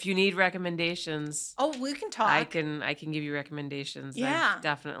 If you need recommendations, oh, we can talk. I can give you recommendations. Yeah.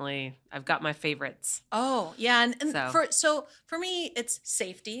 I've got my favorites. Oh, yeah. And So for me, it's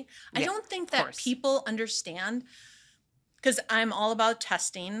safety. Yeah, I don't think that people understand, because I'm all about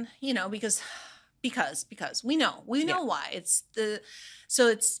testing, you know, because we know why. It's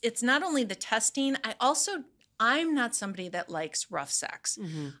not only the testing. I'm not somebody that likes rough sex.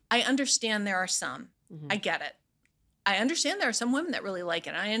 Mm-hmm. I understand there are some. Mm-hmm. I get it. I understand there are some women that really like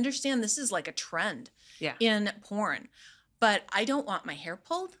it. I understand this is like a trend in porn, but I don't want my hair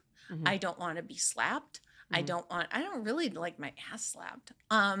pulled. Mm-hmm. I don't want to be slapped. Mm-hmm. I don't really like my ass slapped.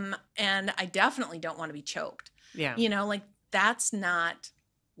 And I definitely don't want to be choked. Yeah. You know, like that's not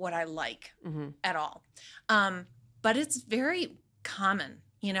what I like at all. But it's very common,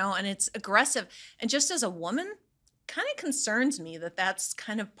 you know, and it's aggressive. And just as a woman, kind of concerns me that that's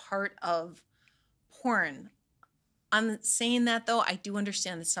kind of part of porn. I'm saying that, though, I do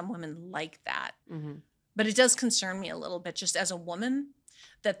understand that some women like that. Mm-hmm. But it does concern me a little bit just as a woman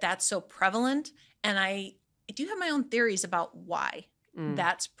that that's so prevalent. And I do have my own theories about why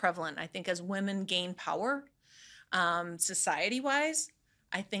that's prevalent. I think as women gain power, society-wise,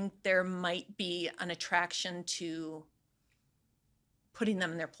 I think there might be an attraction to putting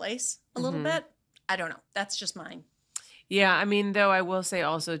them in their place a little bit. I don't know. That's just mine. Yeah, I mean, though, I will say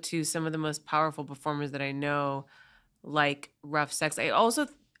also, too, some of the most powerful performers that I know like rough sex. I also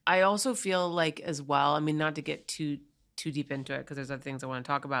feel like as well, I mean, not to get too deep into it because there's other things I want to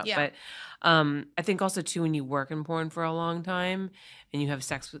talk about, but I think also, too, when you work in porn for a long time and you have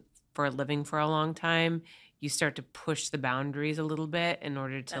sex for a living for a long time, you start to push the boundaries a little bit in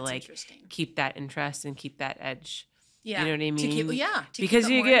order to keep that interest and keep that edge. Yeah. You know what I mean? Because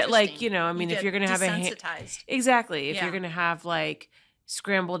you get like, you know, I mean, if you're going to have exactly. If you're going to have like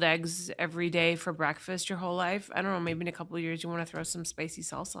scrambled eggs every day for breakfast your whole life, I don't know, maybe in a couple of years you want to throw some spicy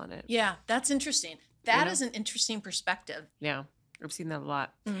salsa on it. Yeah, that's interesting. That is an interesting perspective. Yeah, I've seen that a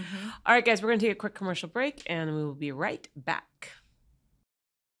lot. Mm-hmm. All right, guys, we're going to take a quick commercial break and we will be right back.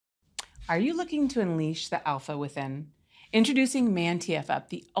 Are you looking to unleash the alpha within? Introducing Man TF Up,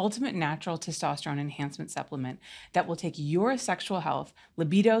 the ultimate natural testosterone enhancement supplement that will take your sexual health,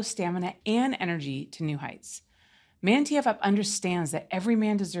 libido, stamina, and energy to new heights. Man TF Up understands that every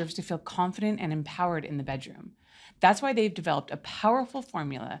man deserves to feel confident and empowered in the bedroom. That's why they've developed a powerful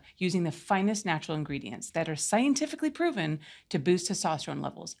formula using the finest natural ingredients that are scientifically proven to boost testosterone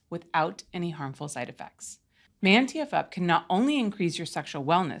levels without any harmful side effects. Man TF Up can not only increase your sexual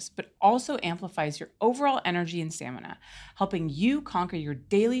wellness, but also amplifies your overall energy and stamina, helping you conquer your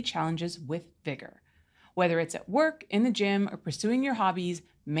daily challenges with vigor. Whether it's at work, in the gym, or pursuing your hobbies,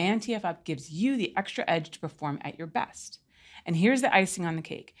 Man TF Up gives you the extra edge to perform at your best. And here's the icing on the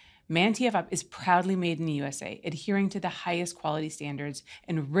cake. Man TF Up is proudly made in the USA, adhering to the highest quality standards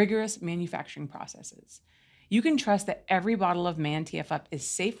and rigorous manufacturing processes. You can trust that every bottle of Man TF Up is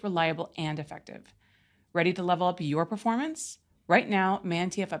safe, reliable, and effective. Ready to level up your performance? Right now, Man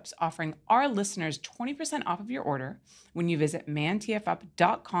TF Up is offering our listeners 20% off of your order when you visit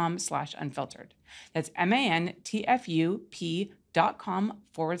mantfup.com/unfiltered. That's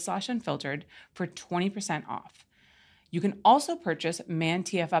mantfup.com/unfiltered for 20% off. You can also purchase Man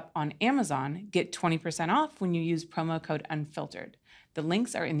TF Up on Amazon. Get 20% off when you use promo code UNFILTERED. The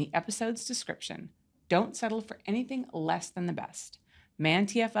links are in the episode's description. Don't settle for anything less than the best. Man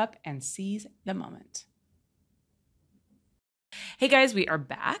TF Up and seize the moment. Hey guys, we are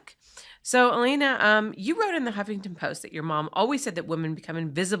back. So, Elaina, you wrote in the Huffington Post that your mom always said that women become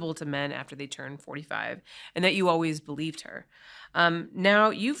invisible to men after they turn 45 and that you always believed her. Now,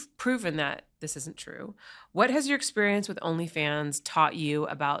 you've proven that this isn't true. What has your experience with OnlyFans taught you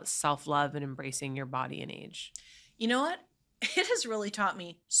about self-love and embracing your body and age? You know what? It has really taught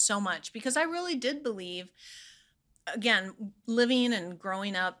me so much because I really did believe, again, living and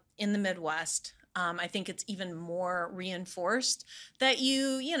growing up in the Midwest, I think it's even more reinforced that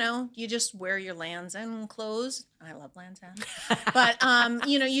you just wear your Lands' End clothes. I love Lands' End. But,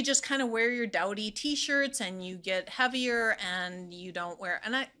 you just kind of wear your dowdy t-shirts and you get heavier and you don't wear,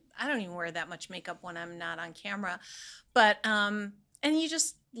 and I don't even wear that much makeup when I'm not on camera, but, and you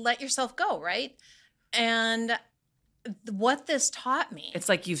just let yourself go. Right. And what this taught me, It's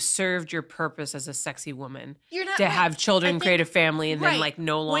like you've served your purpose as a sexy woman you're not to right. have children, I think- create a family, and then right. like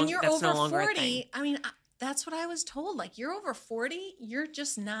no when longer you're that's over no longer a 40, thing. I mean, that's what I was told. Like, you're over 40, you're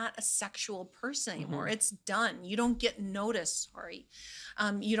just not a sexual person anymore. Mhm. It's done. You don't get noticed. Sorry.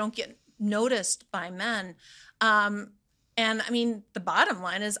 You don't get noticed by men. And I mean, the bottom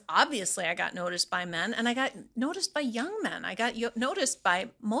line is obviously I got noticed by men and I got noticed by young men. I got noticed by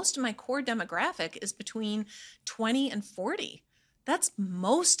most of my core demographic is between 20 and 40. That's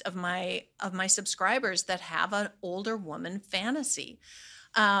most of my subscribers that have an older woman fantasy.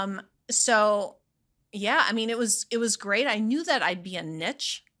 So yeah, I mean, it was great. I knew that I'd be a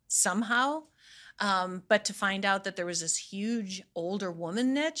niche somehow. But to find out that there was this huge older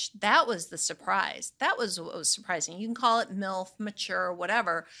woman niche, that was the surprise. That was what was surprising. You can call it MILF, mature,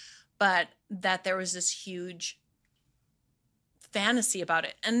 whatever, but that there was this huge fantasy about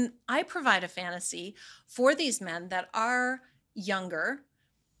it. And I provide a fantasy for these men that are younger.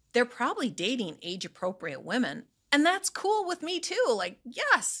 They're probably dating age-appropriate women. And that's cool with me too. Like,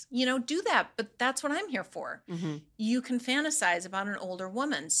 yes, do that. But that's what I'm here for. Mm-hmm. You can fantasize about an older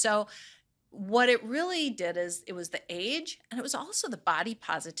woman. So what it really did is it was the age and it was also the body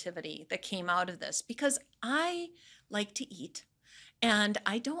positivity that came out of this, because I like to eat and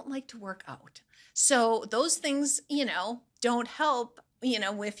I don't like to work out. So those things, don't help,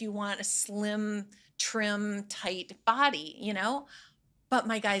 if you want a slim, trim, tight body, but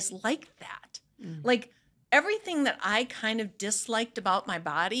my guys like that. Mm. Like, everything that I kind of disliked about my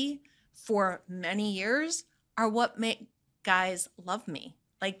body for many years are what make guys love me.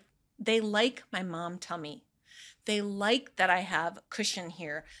 Like, they like my mom tummy. They like that I have cushion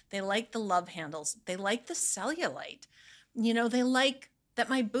here. They like the love handles. They like the cellulite. They like that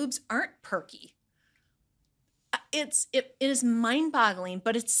my boobs aren't perky. It is mind-boggling,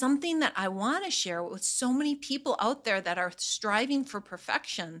 but it's something that I want to share with so many people out there that are striving for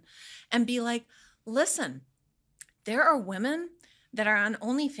perfection and be like, listen, there are women that are on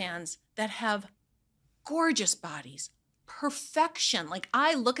OnlyFans that have gorgeous bodies, perfection. Like,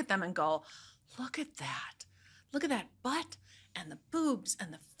 I look at them and go, look at that. Look at that butt and the boobs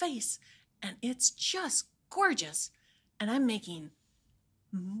and the face. And it's just gorgeous. And I'm making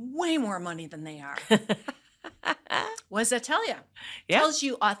way more money than they are. What does that tell you? Yeah. Tells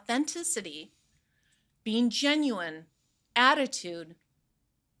you authenticity, being genuine, attitude.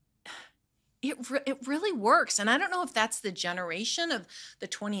 It really works. And I don't know if that's the generation of the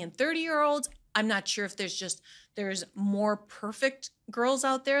 20 and 30-year-olds. I'm not sure if there's more perfect girls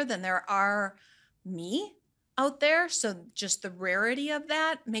out there than there are me out there. So just the rarity of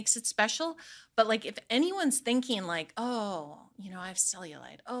that makes it special. But like, if anyone's thinking like, oh, I have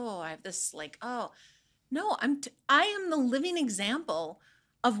cellulite. Oh, I have this, like, oh, no, I am the living example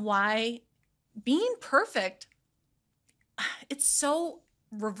of why being perfect, it's so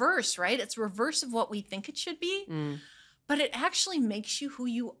reverse, right? It's reverse of what we think it should be. Mm. But it actually makes you who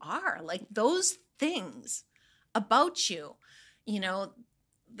you are. Like, those things about you,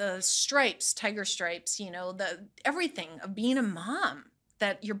 the stripes, tiger stripes, the everything of being a mom,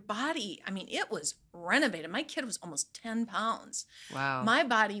 that your body, I mean, it was renovated. My kid was almost 10 pounds. Wow. My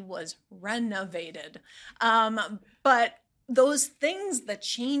body was renovated. But those things that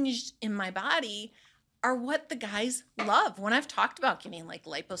changed in my body are what the guys love. When I've talked about getting like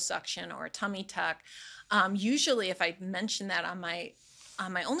liposuction or a tummy tuck, usually if I mention that on my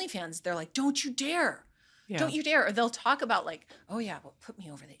OnlyFans, they're like, don't you dare. Yeah. Don't you dare. Or they'll talk about like, oh yeah, well, put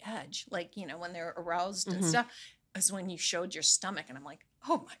me over the edge. Like, when they're aroused and stuff, is when you showed your stomach. And I'm like,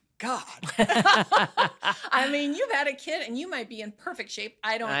 oh my God. I mean, you've had a kid and you might be in perfect shape.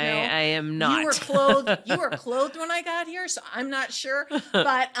 I don't know. I am not. You were clothed when I got here, so I'm not sure.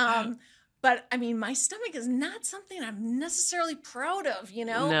 But I mean, my stomach is not something I'm necessarily proud of,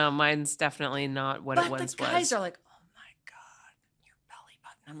 No, mine's definitely not what it once was. But the guys are like, oh my God, your belly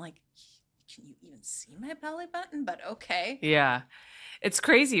button. I'm like, can you even see my belly button? But okay. Yeah. It's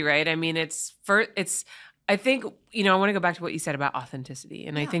crazy, right? I mean, I think, I want to go back to what you said about authenticity.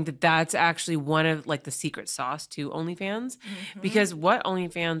 And I think that that's actually one of like the secret sauce to OnlyFans, because what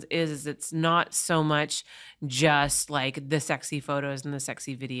OnlyFans is it's not so much just like the sexy photos and the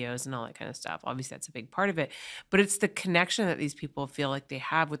sexy videos and all that kind of stuff. Obviously that's a big part of it, but it's the connection that these people feel like they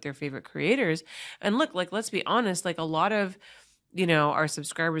have with their favorite creators. And look, like, let's be honest, like a lot of, our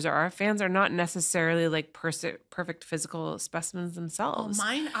subscribers or our fans are not necessarily like perfect physical specimens themselves. Oh,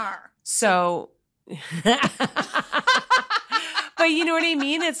 mine are. So, but you know what I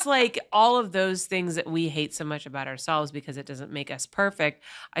mean? It's like all of those things that we hate so much about ourselves because it doesn't make us perfect,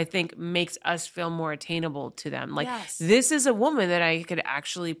 I think makes us feel more attainable to them. Like, this is a woman that I could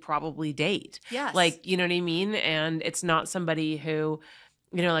actually probably date. Yes. Like, you know what I mean? And it's not somebody who,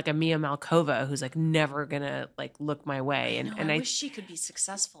 like a Mia Malkova who's like never gonna like look my way. And I wish she could be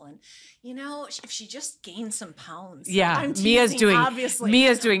successful. And if she just gained some pounds. Yeah, I'm teasing,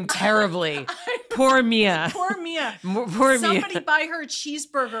 Mia's doing terribly. Poor Mia. Poor Mia. Poor Mia. Somebody buy her a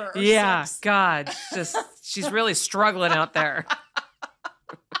cheeseburger. Or yeah, 6. God, she's really struggling out there.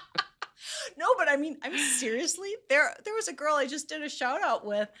 No, but I mean, seriously, there was a girl I just did a shout out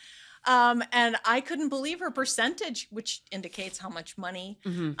with. And I couldn't believe her percentage, which indicates how much money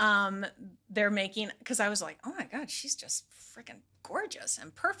they're making. Because I was like, oh my God, she's just freaking gorgeous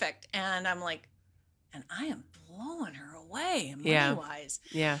and perfect. And I'm like, and I am blowing her away money-wise.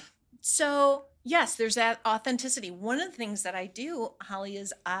 Yeah. So yes, there's that authenticity. One of the things that I do, Holly,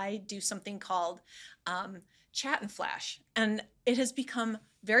 is I do something called chat and flash. And it has become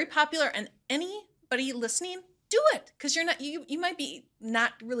very popular. And anybody listening, do it, because you're not you might be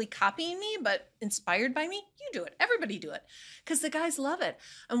not really copying me, but inspired by me. You do it. Everybody do it, because the guys love it.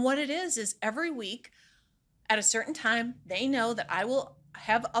 And what it is every week at a certain time, they know that I will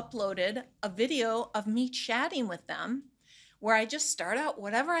have uploaded a video of me chatting with them, where I just start out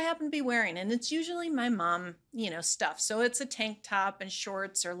whatever I happen to be wearing. And it's usually my mom, stuff. So it's a tank top and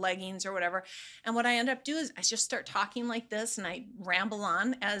shorts or leggings or whatever. And what I end up doing is I just start talking like this, and I ramble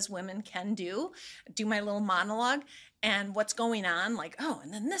on, as women can do my little monologue and what's going on. Like, oh,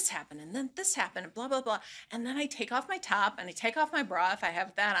 and then this happened, and then this happened, and blah, blah, blah. And then I take off my top and I take off my bra if I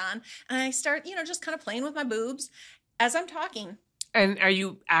have that on. And I start, just kind of playing with my boobs as I'm talking. And are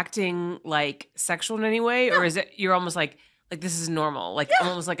you acting like sexual in any way? No. Or is it, you're almost like this is normal, like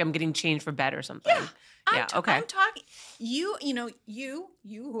almost like I'm getting changed for bed or something. Yeah. Okay. I'm talking, you,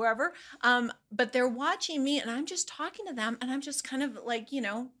 whoever, but they're watching me, and I'm just talking to them, and I'm just kind of like,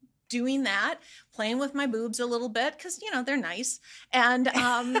 doing that, playing with my boobs a little bit, because, they're nice. And,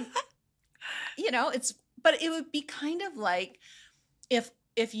 but it would be kind of like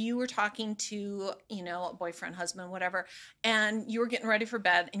if you were talking to, a boyfriend, husband, whatever, and you were getting ready for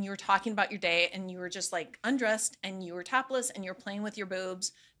bed, and you were talking about your day, and you were just like undressed, and you were topless, and you're playing with your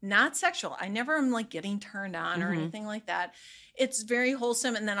boobs, not sexual. I never am like getting turned on or anything like that. It's very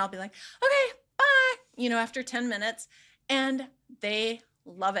wholesome. And then I'll be like, okay, bye, after 10 minutes. And they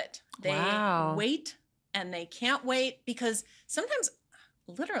love it. They wait, and they can't wait, because sometimes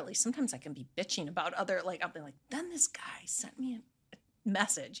I can be bitching about I'll be like, then this guy sent me a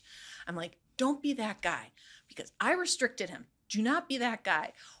message. I'm like, don't be that guy, because I restricted him. Do not be that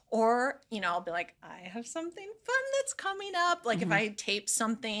guy. Or, I'll be like, I have something fun that's coming up. Like if I tape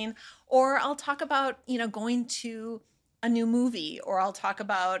something, or I'll talk about, going to a new movie, or I'll talk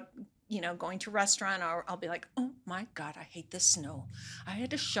about, going to a restaurant, or I'll be like, oh my God, I hate this snow. I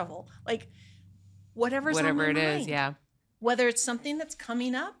had to shovel. Like whatever it is. Yeah. Whether it's something that's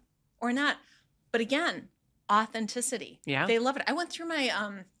coming up or not. But again, authenticity. Yeah. They love it. I went through my,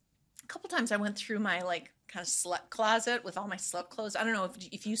 a couple times I went through my like kind of slut closet with all my slut clothes. I don't know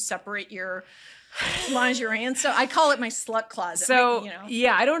if you separate your lingerie and stuff. I call it my slut closet. So,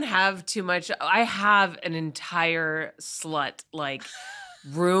 yeah, I don't have too much. I have an entire slut like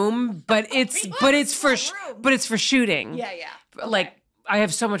room, but it's for shooting. Yeah. Okay. Like I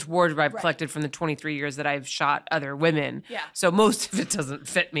have so much wardrobe I've collected from the 23 years that I've shot other women. Yeah. So most of it doesn't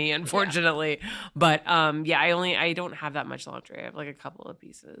fit me, unfortunately. Yeah. But I don't have that much lingerie. I have like a couple of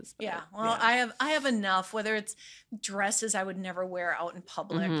pieces. But, I have enough. Whether it's dresses I would never wear out in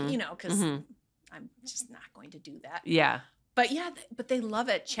public, because I'm just not going to do that. Yeah. But they love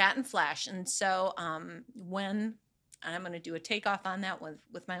it, chat and flash. And so and I'm going to do a takeoff on that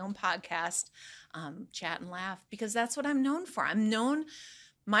with my own podcast, chat and laugh, because that's what I'm known for.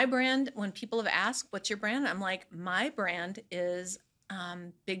 My brand, when people have asked, what's your brand? I'm like, my brand is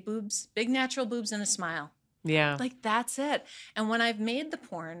big boobs, big natural boobs and a smile. Yeah. Like that's it. And when I've made the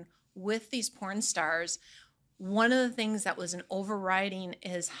porn with these porn stars, one of the things that was an overriding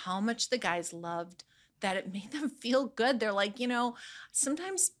is how much the guys loved that it made them feel good. They're like,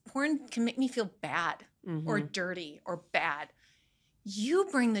 sometimes porn can make me feel bad or dirty or bad. You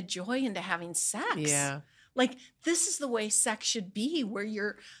bring the joy into having sex. Yeah. Like, this is the way sex should be, where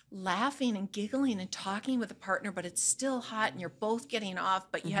you're laughing and giggling and talking with a partner, but it's still hot and you're both getting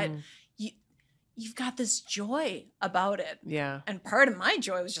off, but yet you've got this joy about it. Yeah. And part of my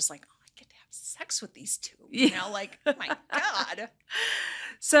joy was just like, oh, I get to have sex with these two. Like, oh my God.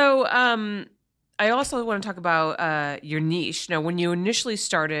 So I also want to talk about your niche. Now, when you initially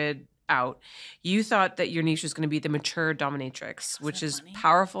started out, you thought that your niche was going to be the mature dominatrix, which is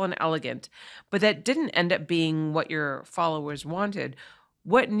powerful and elegant, but that didn't end up being what your followers wanted.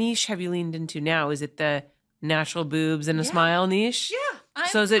 What niche have you leaned into now? Is it the natural boobs and a smile niche? Yeah.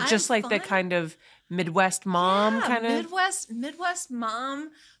 So is it just like the kind of Midwest mom kind of? Midwest mom,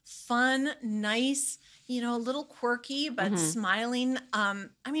 fun, nice, a little quirky, but smiling. One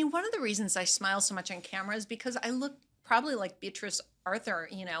of the reasons I smile so much on camera is because I look probably like Beatrice Arthur,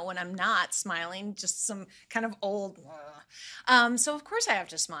 when I'm not smiling, just some kind of old. So of course I have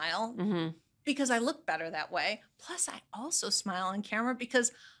to smile because I look better that way. Plus I also smile on camera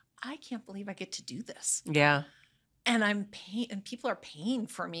because I can't believe I get to do this. Yeah. And and people are paying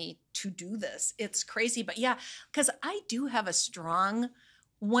for me to do this. It's crazy. But yeah, because I do have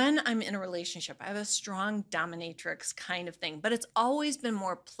when I'm in a relationship, I have a strong dominatrix kind of thing, but it's always been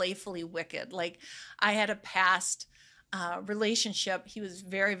more playfully wicked. Like, I had a past relationship. He was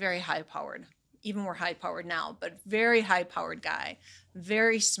very, very high powered, even more high powered now, but very high powered guy,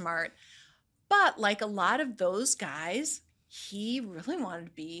 very smart. But like a lot of those guys, he really wanted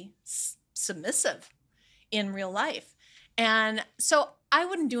to be submissive in real life. And so I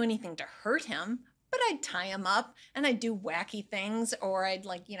wouldn't do anything to hurt him, but I'd tie him up and I'd do wacky things, or I'd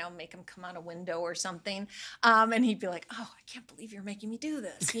make him come out a window or something. And he'd be like, oh, I can't believe you're making me do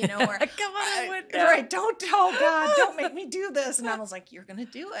this, or come out a window. Right, oh God, don't make me do this. And I was like, you're going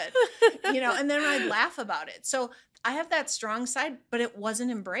to do it, and then I'd laugh about it. So I have that strong side, but it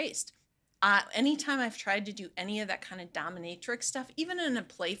wasn't embraced. Anytime I've tried to do any of that kind of dominatrix stuff, even in a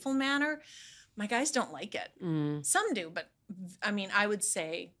playful manner, my guys don't like it. Some do, but I would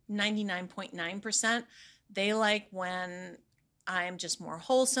say 99.9%, they like when I'm just more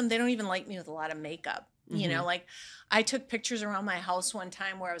wholesome. They don't even like me with a lot of makeup. Like, I took pictures around my house one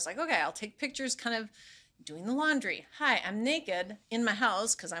time where I was like, okay, I'll take pictures kind of doing the laundry. Hi, I'm naked in my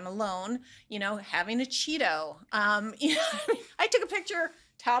house because I'm alone, having a Cheeto. I took a picture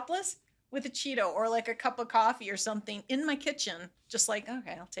topless with a Cheeto or like a cup of coffee or something in my kitchen. Just like,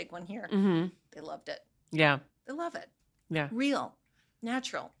 okay, I'll take one here. They loved it. Yeah. They love it. Yeah. Real,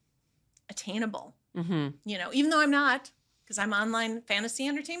 natural, attainable. Even though I'm not, because I'm online fantasy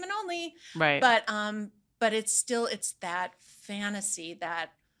entertainment only. Right. But it's that fantasy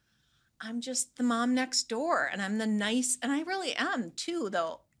that I'm just the mom next door, and I'm the nice, and I really am too,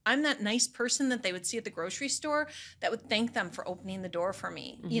 though. I'm that nice person that they would see at the grocery store that would thank them for opening the door for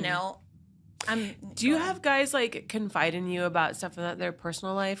me. Do you have guys like confide in you about stuff about their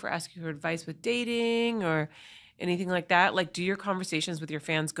personal life or ask you for advice with dating or anything like that? Like, do your conversations with your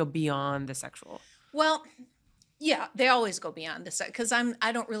fans go beyond the sexual? Well, yeah, they always go beyond this because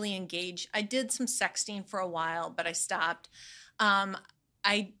I don't really engage. I did some sexting for a while, but I stopped.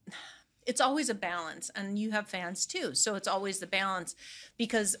 It's always a balance, and you have fans too. So it's always the balance,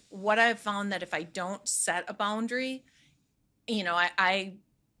 because what I've found that if I don't set a boundary, I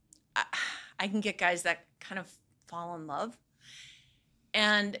can get guys that kind of fall in love.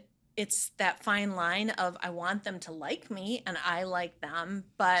 And it's that fine line of, I want them to like me and I like them,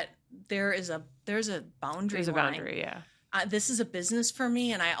 but there's a boundary. There's a boundary, yeah. This is a business for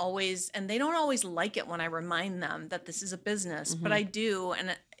me, and they don't always like it when I remind them that this is a business, but I do.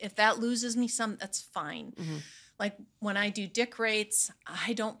 And if that loses me that's fine. Like, when I do dick rates,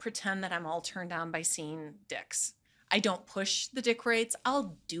 I don't pretend that I'm all turned on by seeing dicks. I don't push the dick rates.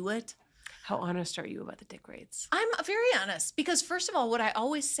 I'll do it. How honest are you about the dick rates? I'm very honest, because first of all, what I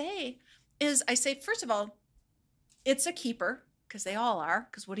always say is, first of all, it's a keeper, because they all are,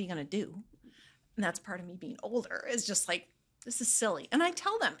 because what are you going to do? And that's part of me being older, is just like, this is silly. And I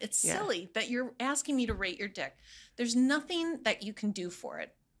tell them, it's silly that you're asking me to rate your dick. There's nothing that you can do for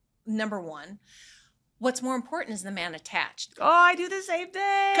it, number one. What's more important is the man attached. Oh, I do the same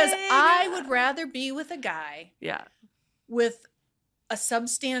thing. Because I would rather be with a guy with a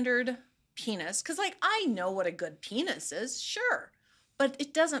substandard penis. Because, like, I know what a good penis is, sure. But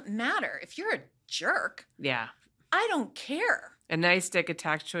it doesn't matter. If you're a jerk, I don't care. A nice dick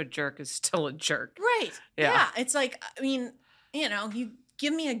attached to a jerk is still a jerk. Right. Yeah. It's like, you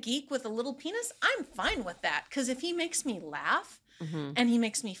give me a geek with a little penis, I'm fine with that. Because if he makes me laugh, and he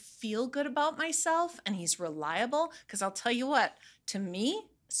makes me feel good about myself, and he's reliable. Because I'll tell you what, to me,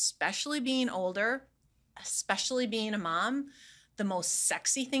 especially being older, especially being a mom, the most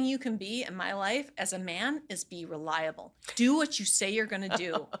sexy thing you can be in my life as a man is be reliable. Do what you say you're going to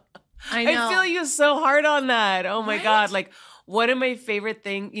do. I know. I feel you so hard on that. Oh my Right? God. Like, one of my favorite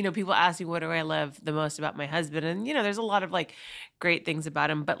things, people ask me, what do I love the most about my husband? And, there's a lot of like great things about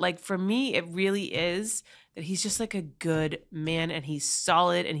him. But like for me, it really is that he's just like a good man, and he's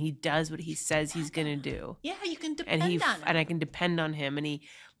solid, and he does what he says he's going to do. Yeah, you can depend And on him. and I can depend on him, and he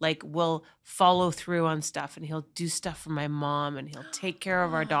like will follow through on stuff, and he'll do stuff for my mom, and he'll take care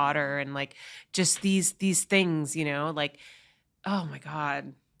of our daughter, and like just these things, like, oh my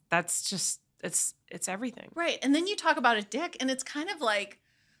God, that's just it's everything. Right. And then you talk about a dick, and it's kind of like,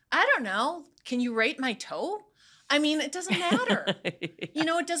 I don't know, can you rate my toe? I mean, it doesn't matter. Yeah.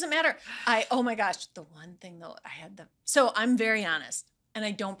 It doesn't matter. Oh my gosh, the one thing though, so I'm very honest, and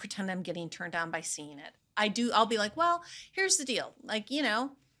I don't pretend I'm getting turned on by seeing it. I'll be like, well, here's the deal. Like, your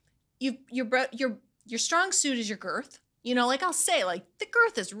strong suit is your girth. Like I'll say, like, the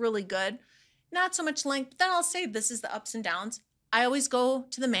girth is really good. Not so much length. Then I'll say, this is the ups and downs. I always go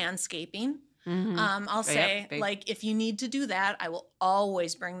to the manscaping. I'll say, like, if you need to do that, I will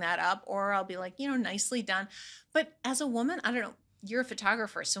always bring that up, or I'll be like, nicely done. But as a woman, I don't know, you're a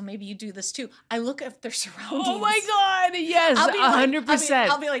photographer, so maybe you do this too. I look at their surroundings. Oh my God, yes, 100%.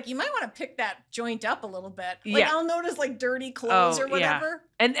 I'll be like, you might want to pick that joint up a little bit. Like, I'll notice like dirty clothes or whatever. Yeah.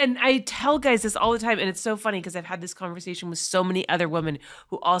 And I tell guys this all the time, and it's so funny because I've had this conversation with so many other women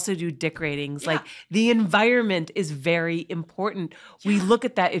who also do dick ratings. Yeah. Like, the environment is very important. Yeah. We look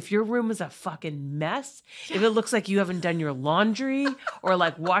at that. If your room is a fucking mess, if it looks like you haven't done your laundry or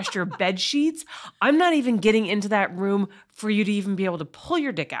like washed your bed sheets, I'm not even getting into that room for you to even be able to pull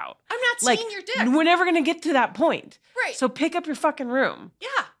your dick out. I'm not seeing your dick. We're never going to get to that point. Right. So pick up your fucking room.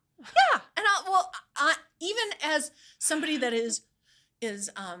 Yeah. Yeah. And even as somebody that is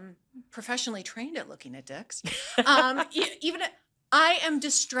professionally trained at looking at dicks, even I am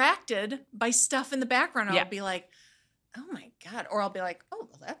distracted by stuff in the background. I'll be like, oh my God. Or I'll be like, oh,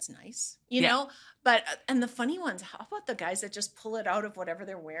 well, that's nice. You know? But, and the funny ones, how about the guys that just pull it out of whatever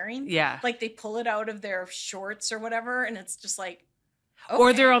they're wearing? Yeah. Like they pull it out of their shorts or whatever. And it's just like, okay.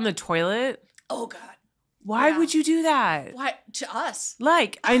 Or they're on the toilet. Oh God. Why would you do that? Why? To us.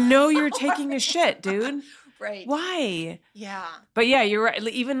 Like, I know you're taking a shit, dude. Right. Why? Yeah. But yeah, you're right.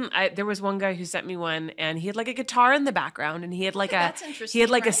 Even there was one guy who sent me one, and he had like a guitar in the background, and he had like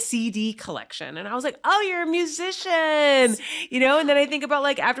a CD collection, and I was like, oh, you're a musician, And then I think about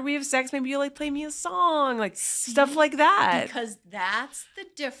like after we have sex, maybe you'll like play me a song, like stuff like that. Because that's the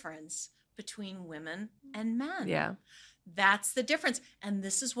difference between women and men. Yeah. That's the difference. And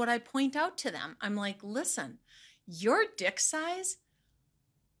this is what I point out to them. I'm like, listen, your dick size,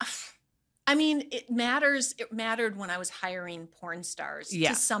 I mean, it matters. It mattered when I was hiring porn stars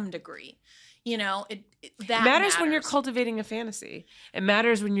to some degree. It matters when you're cultivating a fantasy. It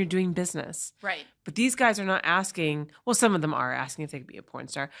matters when you're doing business. Right. But these guys are not asking, well, some of them are asking if they could be a porn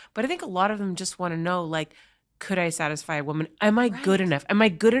star. But I think a lot of them just want to know, like, could I satisfy a woman? Am I good enough? Am I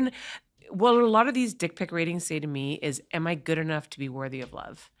good enough? What a lot of these dick pic ratings say to me is, am I good enough to be worthy of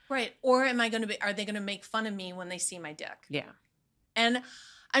love? Right. Or are they going to make fun of me when they see my dick? Yeah. And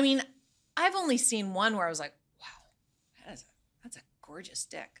I mean, I've only seen one where I was like, wow, that's a gorgeous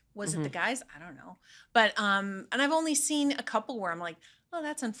dick. Was it the guys? I don't know. But, and I've only seen a couple where I'm like, oh,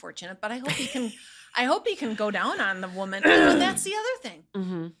 that's unfortunate, but I hope he can go down on the woman. And that's the other thing.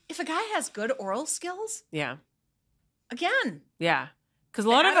 Mm-hmm. If a guy has good oral skills. Yeah. Again. Yeah. Because a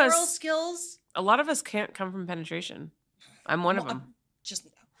lot of us can't come from penetration. I'm one of them.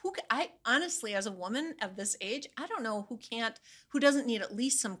 I honestly, as a woman of this age, I don't know who doesn't need at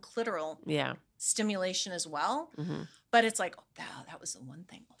least some clitoral stimulation as well. Mm-hmm. But it's like, oh, that was the one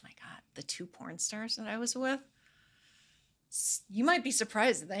thing. Oh my God, the two porn stars that I was with. You might be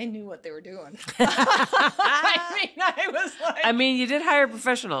surprised that they knew what they were doing. I mean, you did hire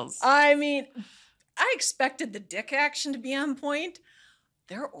professionals. I mean, I expected the dick action to be on point.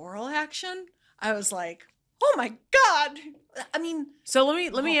 Their oral action, I was like, oh my God. I mean. So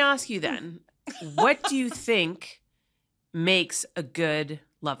let me ask you then, what do you think makes a good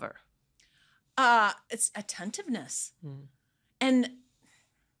lover? It's attentiveness. And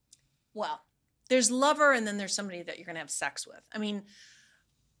well, there's lover and then there's somebody that you're going to have sex with. I mean,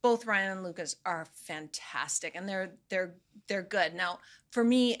 both Ryan and Lucas are fantastic and they're good. Now, for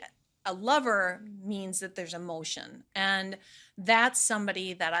me, a lover means that there's emotion, and that's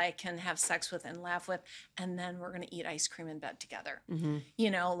somebody that I can have sex with and laugh with, and then we're going to eat ice cream in bed together.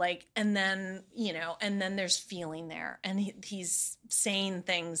 Like, and then there's feeling there, and he's saying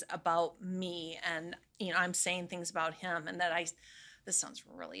things about me, and I'm saying things about him, and that this sounds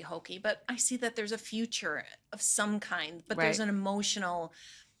really hokey, but I see that there's a future of some kind, but there's an emotional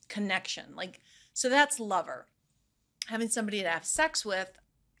connection. Like, so that's lover. Having somebody to have sex with,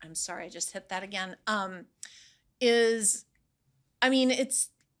 I'm sorry, I just hit that again, it's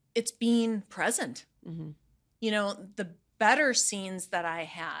being present. The better scenes that I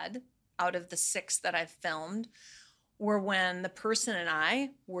had out of the 6 that I've filmed were when the person and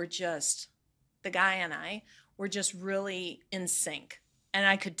I were just, the guy and I were just really in sync. And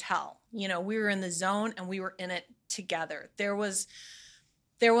I could tell, we were in the zone and we were in it together. There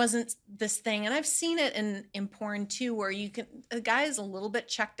wasn't this thing, and I've seen it in porn too, where the guy is a little bit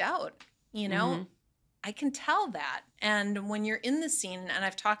checked out, I can tell that. And when you're in the scene, and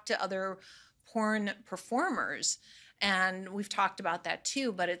I've talked to other porn performers, and we've talked about that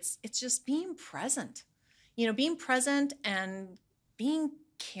too, but it's just being present, being present and being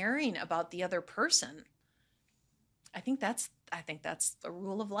caring about the other person. I think that's a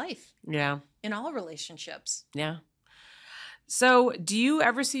rule of life. Yeah. In all relationships. Yeah. So do you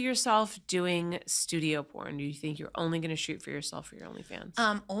ever see yourself doing studio porn? Do you think you're only going to shoot for yourself for your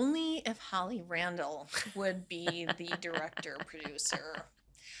OnlyFans? Only if Holly Randall would be the director, producer.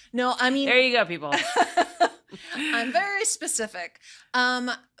 No, I mean... There you go, people. I'm very specific.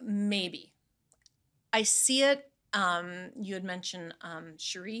 Maybe. I see it. You had mentioned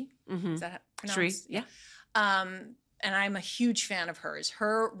Cherie. Is that pronounced? Cherie, yeah. And I'm a huge fan of hers.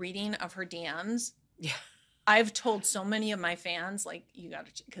 Her reading of her DMs. Yeah. I've told so many of my fans, like, you got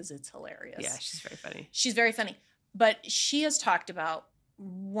to, because it's hilarious. Yeah, she's very funny. She's very funny. But she has talked about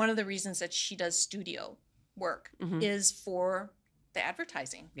one of the reasons that she does studio work is for the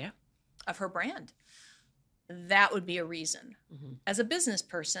advertising of her brand. That would be a reason. As a business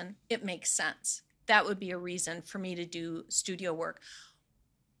person, it makes sense. That would be a reason for me to do studio work.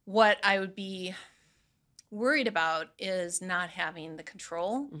 What I would be worried about is not having the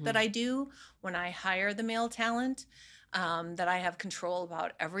control that I do when I hire the male talent, that I have control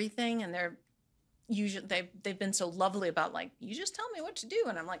about everything. And they're usually, they've been so lovely about, like, you just tell me what to do.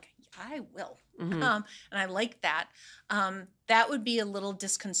 And I'm like, I will. And I like that. That would be a little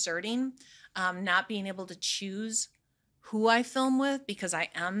disconcerting, not being able to choose who I film with, because I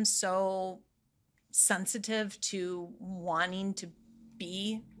am so sensitive to wanting to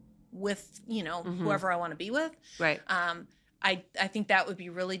be with, whoever I want to be with. Right. I think that would be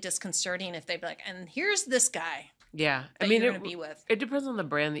really disconcerting if they'd be like, and here's this guy. Yeah. I mean, you're going to be with. It depends on the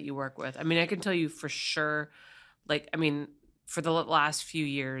brand that you work with. I mean, I can tell you for sure, like, I mean, for the last few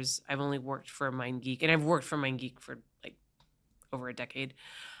years, I've only worked for MindGeek, and I've worked for MindGeek for like over a decade.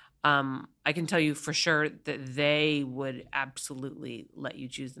 I can tell you for sure that they would absolutely let you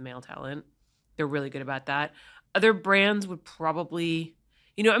choose the male talent. They're really good about that. Other brands would probably...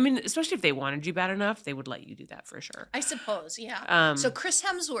 I mean, especially if they wanted you bad enough, they would let you do that for sure. I suppose, yeah. So Chris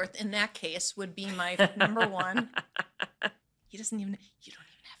Hemsworth, in that case, would be my number one. You don't even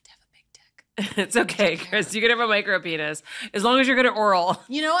have to have a big dick. It's okay, Chris. You can have a micro penis as long as you're good at oral.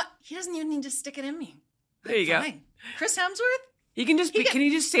 You know what? He doesn't even need to stick it in me. There you go. Chris Hemsworth? He can just can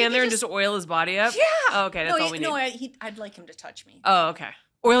he just stand there and just oil his body up? Yeah. Oh, okay, that's all we need. No, I'd like him to touch me. Oh, okay.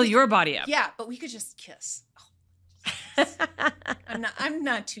 Oil your body up. Yeah, but we could just kiss. I'm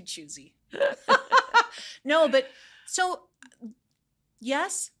not too choosy. No, but so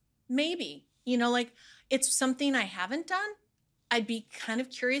yes, maybe. Like, it's something I haven't done. I'd be kind of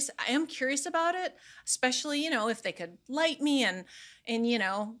curious. I am curious about it, especially, if they could light me and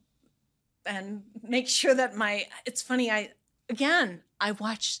make sure that it's funny. I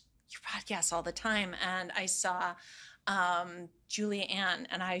watch your podcast all the time, and I saw Julia Ann,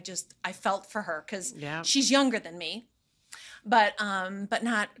 and I felt for her because she's younger than me. But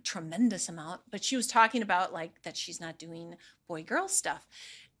not a tremendous amount. But she was talking about, like, that she's not doing boy-girl stuff.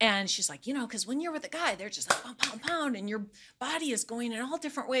 And she's like, because when you're with a guy, they're just like, pound, pound, pound, and your body is going in all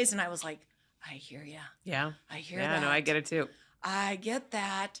different ways. And I was like, I hear ya. Yeah. I hear that. Yeah, no, I get it too. I get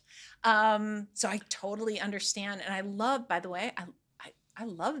that. So I totally understand. And I love, by the way, I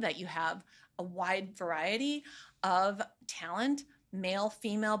love that you have a wide variety of talent, male,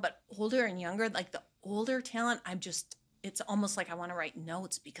 female, but older and younger. Like, the older talent, it's almost like I want to write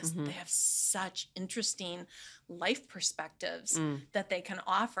notes because they have such interesting life perspectives that they can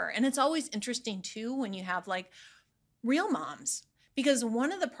offer. And it's always interesting too when you have, like, real moms, because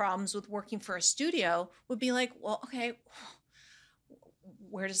one of the problems with working for a studio would be like, well, okay,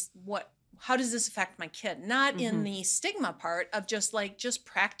 how does this affect my kid? Not in the stigma part of just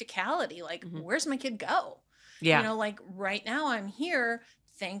practicality. Like, where's my kid go? Yeah. You know, like right now I'm here.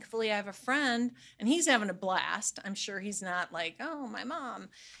 Thankfully, I have a friend and he's having a blast. I'm sure he's not like, oh, my mom.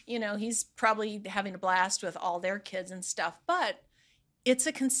 You know, he's probably having a blast with all their kids and stuff. But it's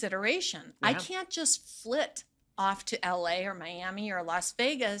a consideration. Yeah. I can't just flit off to LA or Miami or Las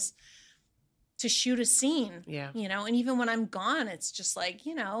Vegas to shoot a scene. Yeah. You know, and even when I'm gone, it's just like,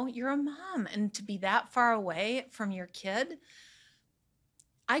 you know, you're a mom. And to be that far away from your kid.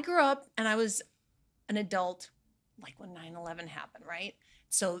 I grew up and I was an adult like when 9/11 happened, right?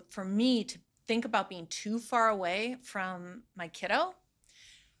 So for me to think about being too far away from my kiddo,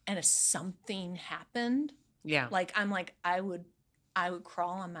 and if something happened, Yeah. like I would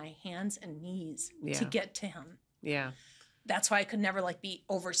crawl on my hands and knees to get to him. Yeah. That's why I could never like be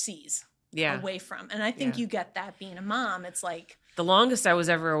overseas. Yeah. Away from. And I think you get that being a mom. It's like the longest I was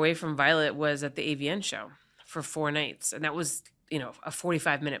ever away from Violet was at the AVN show for 4 nights. And that was, you know, a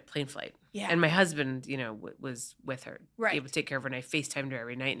 45-minute plane flight. Yeah. And my husband, you know, was with her. Right. Able to take care of her, and I FaceTimed her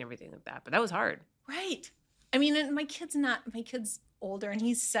every night and everything like that. But that was hard. Right. I mean, and my kid's older, and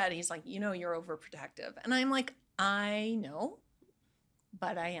he's like, you know, you're overprotective. And I'm like, I know,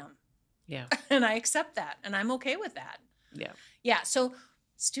 but I am. Yeah. And I accept that. And I'm okay with that. Yeah. Yeah. So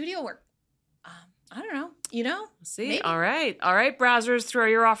studio work. I don't know. You know? See? Maybe. All right. All right, browsers, throw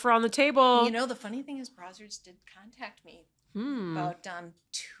your offer on the table. You know, the funny thing is browsers did contact me about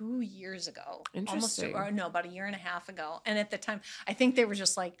 2 years ago. Interesting. About a year and a half ago. And at the time, I think they were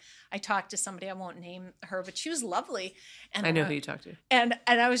just like, I talked to somebody, I won't name her, but she was lovely. And I know who you talked to. And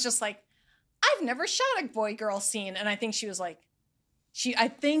I was just like, I've never shot a boy-girl scene. And I think she was like, I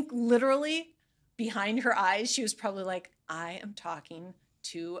think literally behind her eyes, she was probably like, I am talking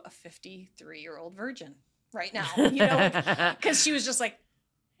to a 53-year-old virgin right now. You know, because she was just like,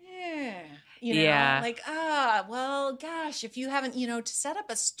 you know, like, well, gosh, if you haven't, you know, to set up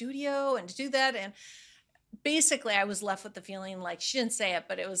a studio and to do that. And basically I was left with the feeling like, she didn't say it,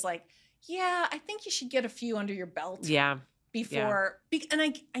 but it was like, yeah, I think you should get a few under your belt. Yeah. Before, and I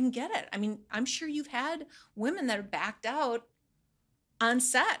get it. I mean, I'm sure you've had women that are backed out on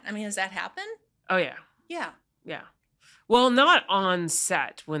set. I mean, has that happened? Oh, yeah. Yeah. Yeah. Well, not on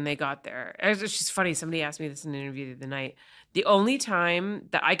set when they got there. It's just funny. Somebody asked me this in an interview the other night. The only time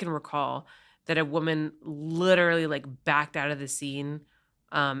that I can recall that a woman literally like backed out of the scene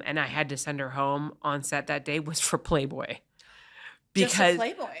and I had to send her home on set that day was for Playboy. Just for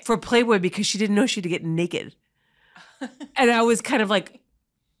Playboy? For Playboy, because she didn't know she had to get naked. And I was kind of like,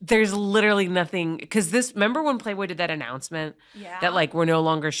 there's literally nothing. Because remember when Playboy did that announcement that like we're no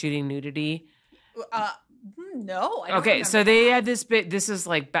longer shooting nudity? No. I don't okay, so they that. had this bit. This is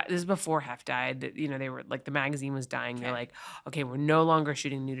before Hef died. You know, they were like the magazine was dying. Okay. They're like, okay, we're no longer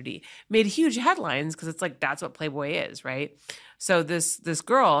shooting nudity. Made huge headlines because it's like that's what Playboy is, right? So this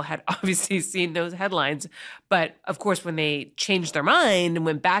girl had obviously seen those headlines, but of course, when they changed their mind and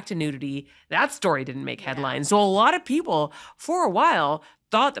went back to nudity, that story didn't make headlines. So a lot of people for a while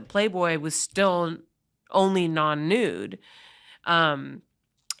thought that Playboy was still only non-nude, and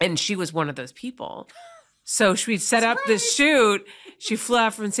she was one of those people. So she set up this shoot. She flew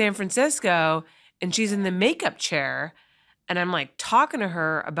out from San Francisco and she's in the makeup chair. And I'm like talking to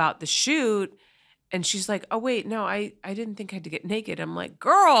her about the shoot. And she's like, oh, wait, no, I didn't think I had to get naked. I'm like,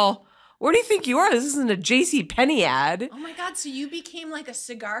 girl, where do you think you are? This isn't a JCPenney ad. Oh my God. So you became like a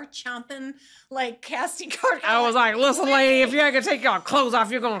cigar chomping, like casting card. I was like, listen, lady, if you're going to take your clothes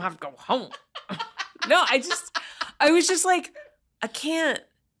off, you're going to have to go home. No, I was just like, I can't.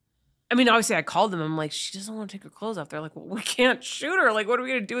 I mean, obviously I called them. I'm like, she doesn't want to take her clothes off. They're like, well, we can't shoot her. Like, what are we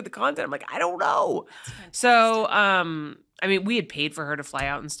going to do with the content? I'm like, I don't know. So, I mean, we had paid for her to fly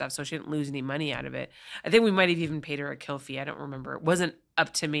out and stuff, so she didn't lose any money out of it. I think we might have even paid her a kill fee. I don't remember. It wasn't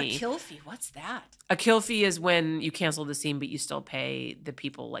up to me. A kill fee? What's that? A kill fee is when you cancel the scene, but you still pay the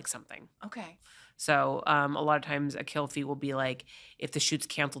people like something. Okay. So a lot of times a kill fee will be like if the shoot's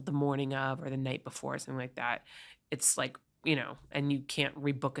canceled the morning of or the night before, something like that. It's like, you know, and you can't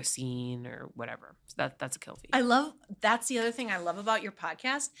rebook a scene or whatever. So that's a kill fee. That's the other thing I love about your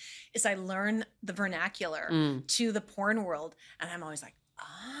podcast is I learn the vernacular to the porn world. And I'm always like,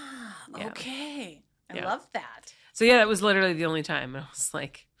 okay. I love that. So yeah, that was literally the only time. I was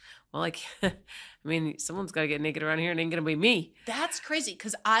like, well, like, I mean, someone's got to get naked around here. It ain't going to be me. That's crazy.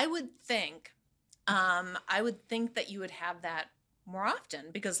 Cause I would think that you would have that more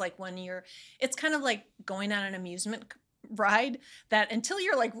often because like it's kind of like going on an amusement ride that until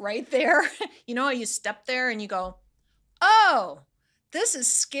you're like right there, you know, you step there and you go, oh, this is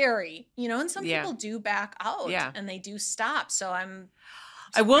scary, you know, and some people do back out and they do stop. So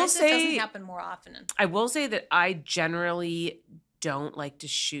I will surprised it doesn't say happen more often. I will say that I generally don't like to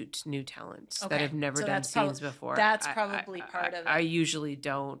shoot new talent that Okay. have never So done that's scenes before. That's probably part of it. I usually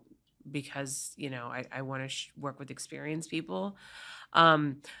don't because, I want to work with experienced people.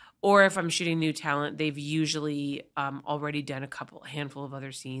 Or if I'm shooting new talent, they've usually already done a handful of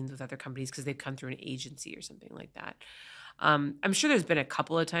other scenes with other companies because they've come through an agency or something like that. I'm sure there's been a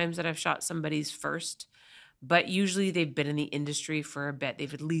couple of times that I've shot somebody's first, but usually they've been in the industry for a bit.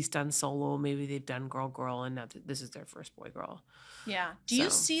 They've at least done solo. Maybe they've done girl, and now this is their first boy-girl. Yeah. Do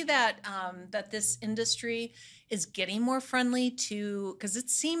you see that that this industry is getting more friendly to, because it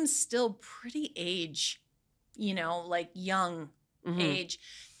seems still pretty like young age.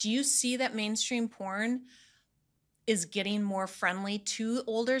 Do you see that mainstream porn is getting more friendly to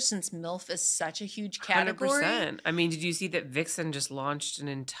older since MILF is such a huge category? 100%. I mean, did you see that Vixen just launched an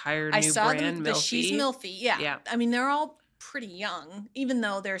entire new I saw brand, the Milfy? She's Milfy. Yeah. Yeah. I mean, they're all pretty young, even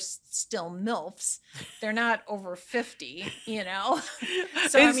though they're still MILFs. They're not over 50,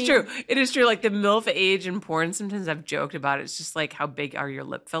 So It's true. It is true. Like the MILF age in porn, sometimes I've joked about it. It's just like, how big are your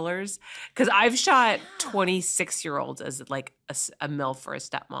lip fillers? Because I've shot 26-year-olds as like a MILF or a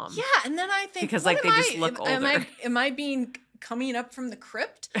stepmom. Yeah, and then I think, because like they just look older. Am I being coming up from the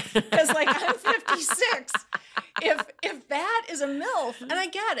crypt? Because like I'm 56. If that is a MILF, and I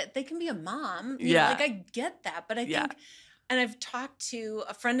get it, they can be a mom. Like I get that, but I think. And I've talked to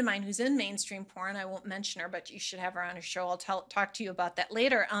a friend of mine who's in mainstream porn. I won't mention her, but you should have her on a show. I'll talk to you about that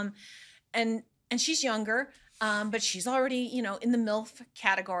later. And she's younger, but she's already, in the MILF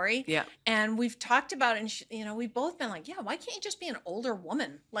category. Yeah. And we've talked about it, and we've both been like, yeah, why can't you just be an older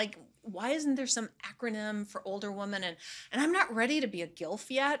woman? Like, why isn't there some acronym for older woman? And I'm not ready to be a GILF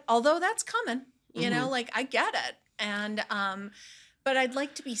yet, although that's coming. Like I get it. And but I'd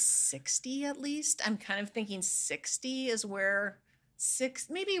like to be 60 at least. I'm kind of thinking 60 is where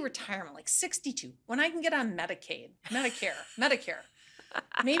maybe retirement, like 62, when I can get on Medicare.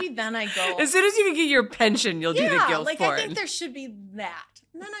 Maybe then I go. As soon as you can get your pension, you'll do the GILF porn. I think there should be that.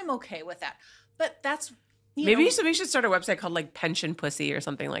 And then I'm okay with that. But that's maybe somebody should start a website called like Pension Pussy or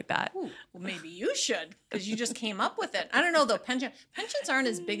something like that. Ooh, well, maybe you should, because you just came up with it. I don't know though. Pensions aren't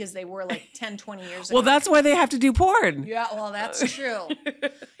as big as they were like 10, 20 years ago. Well, that's why they have to do porn. Yeah, well, that's true.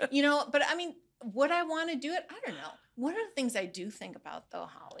 But I mean, would I want to do it? I don't know. One of the things I do think about though,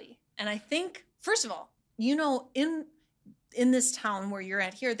 Holly, and I think, first of all, in this town where you're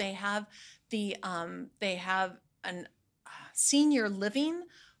at here, they have an senior living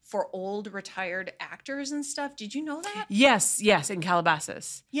for old retired actors and stuff. Did you know that? Yes, in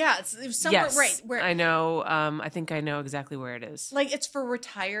Calabasas. Yeah, it's somewhere right where I know. I think I know exactly where it is. Like it's for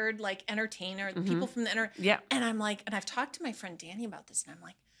retired like entertainer, people from the Yeah. And I'm like, and I've talked to my friend Danny about this, and I'm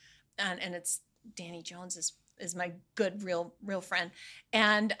like, and it's Danny Jones is my good real friend,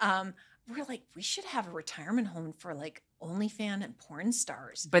 and we're like, we should have a retirement home for like OnlyFans and porn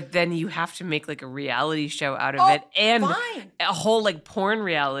stars. But then you have to make like a reality show out of it, and a whole like porn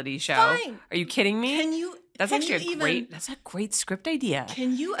reality show. Fine. Are you kidding me? That's actually that's a great script idea.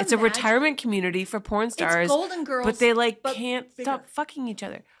 Can you It's a retirement community for porn stars. It's Golden Girls. But they can't stop fucking each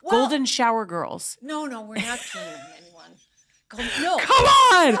other. Well, Golden Shower Girls. No, we're not doing anyone. No. Come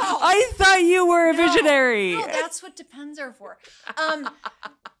on! No. I thought you were a visionary. No, that's what Depends are for.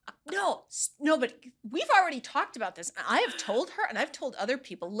 No, but we've already talked about this. I have told her, and I've told other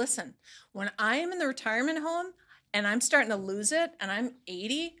people, listen, when I am in the retirement home and I'm starting to lose it and I'm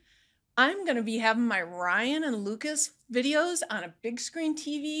 80, I'm going to be having my Ryan and Lucas videos on a big screen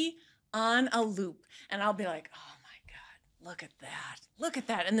TV on a loop. And I'll be like, oh my God, look at that. Look at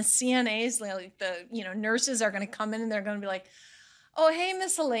that. And the CNAs, like the nurses are going to come in and they're going to be like, oh, hey,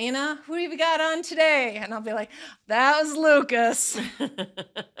 Miss Elaina, who have you got on today? And I'll be like, that was Lucas.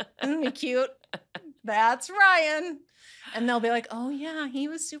 Isn't he cute? That's Ryan. And they'll be like, oh, yeah, he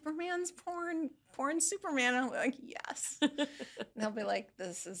was Superman's porn Superman. And I'll be like, yes. And they'll be like,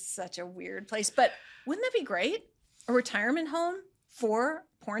 this is such a weird place. But wouldn't that be great? A retirement home for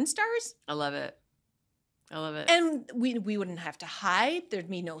porn stars? I love it. And we wouldn't have to hide. There'd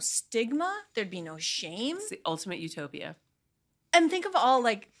be no stigma. There'd be no shame. It's the ultimate utopia. And think of all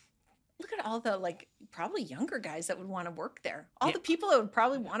look at all the probably younger guys that would want to work there. All the people that would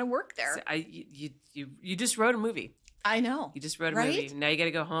probably want to work there. So you just wrote a movie. I know. You just wrote a movie. Now you got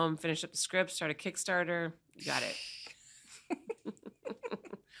to go home, finish up the script, start a Kickstarter. You got it.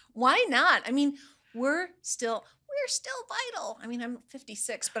 Why not? I mean, we're still vital. I mean, I'm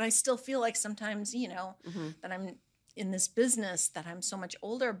 56, but I still feel like sometimes, that I'm in this business, that I'm so much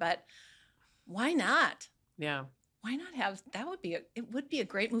older, but why not? Yeah. Why not have, it would be a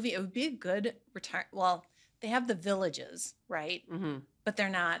great movie. It would be a good they have the villages, right? Mm-hmm. But they're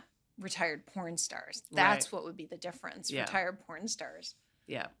not retired porn stars. Right. That's what would be the difference. Yeah. Retired porn stars.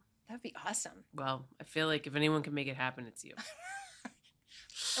 Yeah. That'd be awesome. Well, I feel like if anyone can make it happen, it's you.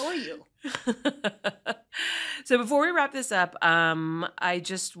 Or you. So before we wrap this up, I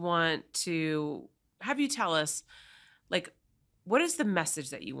just want to have you tell us, like, what is the message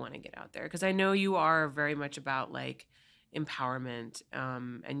that you want to get out there? Because I know you are very much about like empowerment,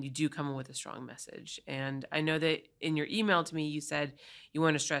 and you do come in with a strong message. And I know that in your email to me, you said you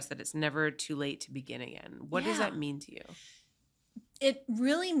want to stress that it's never too late to begin again. What does that mean to you? It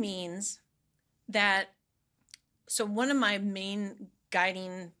really means that, so one of my main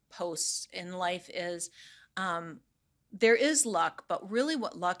guiding posts in life is there is luck, but really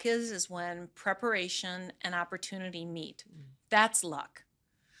what luck is when preparation and opportunity meet. That's luck.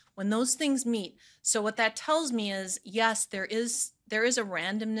 When those things meet. So what that tells me is, yes, there is a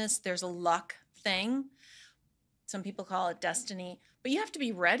randomness, there's a luck thing. Some people call it destiny, but you have to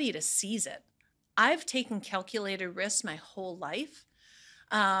be ready to seize it. I've taken calculated risks my whole life.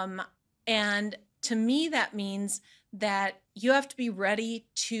 And to me, that means that you have to be ready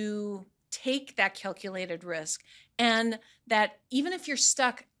to take that calculated risk. And that even if you're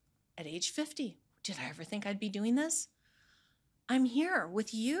stuck at age 50, did I ever think I'd be doing this? I'm here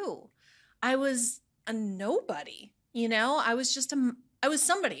with you. I was a nobody, I was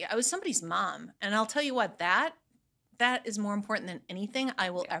somebody. I was somebody's mom. And I'll tell you what, that is more important than anything I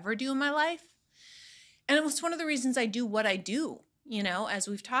will ever do in my life. And it was one of the reasons I do what I do, as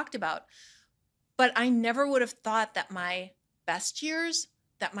we've talked about. But I never would have thought that my best years,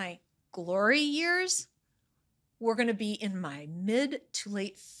 that my glory years were going to be in my mid to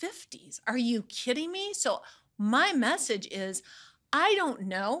late 50s. Are you kidding me? So my message is, I don't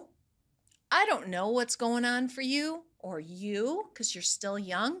know. I don't know what's going on for you or you, because you're still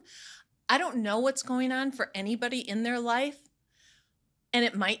young. I don't know what's going on for anybody in their life. And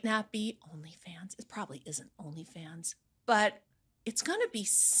it might not be OnlyFans. It probably isn't OnlyFans, but it's going to be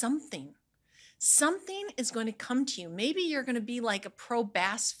something. Something is going to come to you. Maybe you're going to be like a pro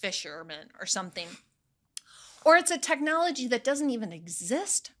bass fisherman or something. Or it's a technology that doesn't even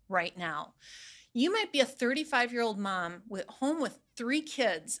exist right now. You might be a 35-year-old mom home with 3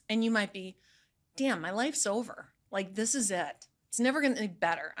 kids, and you might be, damn, my life's over. Like, this is it. It's never going to be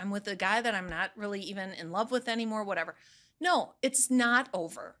better. I'm with a guy that I'm not really even in love with anymore, whatever. No, it's not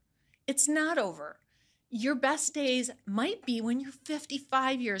over. It's not over. Your best days might be when you're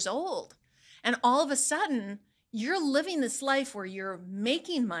 55 years old. And all of a sudden, you're living this life where you're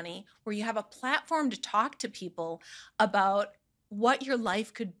making money, where you have a platform to talk to people about what your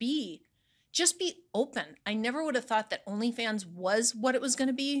life could be. Just be open. I never would have thought that OnlyFans was what it was going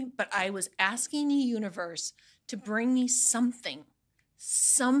to be, but I was asking the universe to bring me something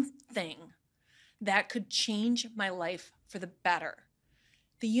that could change my life for the better.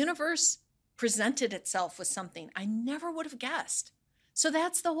 The universe presented itself with something I never would have guessed. So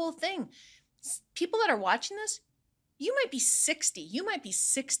that's the whole thing. People that are watching this, you might be 60, you might be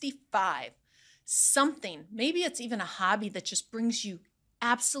 65. Something, maybe it's even a hobby that just brings you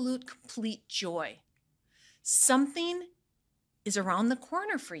absolute, complete joy. Something is around the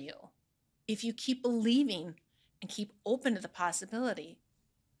corner for you if you keep believing and keep open to the possibility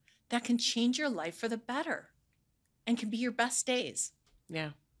that can change your life for the better and can be your best days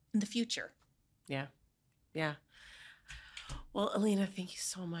in the future. Yeah. Well, Elaina, thank you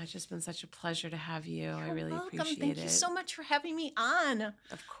so much. It's been such a pleasure to have you. You're I really welcome. appreciate Thank it. you so much for having me on.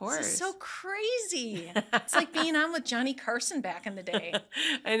 Of course. This is so crazy. It's like being on with Johnny Carson back in the day.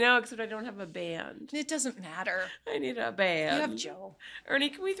 I know, except I don't have a band. It doesn't matter. I need a band. You have Joe. Ernie,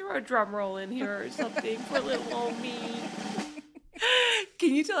 can we throw a drum roll in here or something for little old me?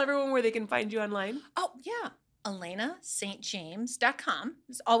 Can you tell everyone where they can find you online? Oh, yeah. ElainaSt.James.com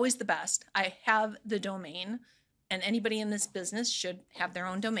is always the best. I have the domain, and anybody in this business should have their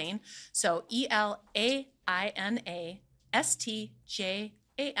own domain. So ElainaStJames.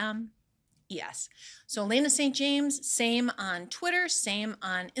 So Elaina St. James, same on Twitter, same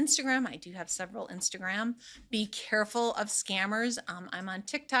on Instagram. I do have several Instagram. Be careful of scammers. I'm on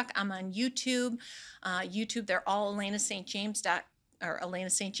TikTok. I'm on YouTube. YouTube, they're all Elaina St. James. Elaina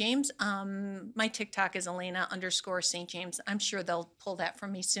St. James. My TikTok is Elaina_St. James. I'm sure they'll pull that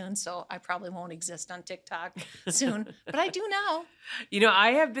from me soon, so I probably won't exist on TikTok soon, but I do now.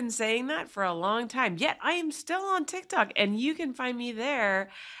 I have been saying that for a long time, yet I am still on TikTok, and you can find me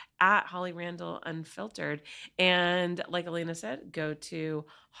there at Holly Randall Unfiltered. And like Elaina said, go to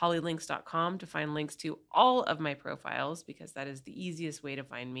hollylinks.com to find links to all of my profiles, because that is the easiest way to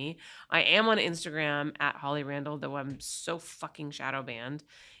find me. I am on Instagram at Holly Randall, though I'm so fucking shadow banned.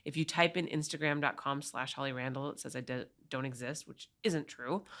 If you type in instagram.com/Holly Randall, it says I don't exist, which isn't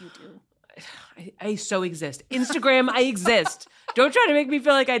true. You do. I so exist. Instagram, I exist. Don't try to make me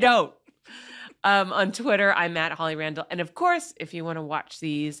feel like I don't. On Twitter, I'm at Holly Randall. And of course, if you want to watch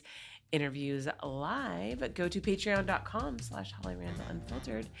these interviews live, go to patreon.com/Holly Randall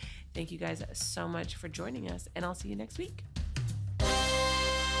Unfiltered. Thank you guys so much for joining us, and I'll see you next week.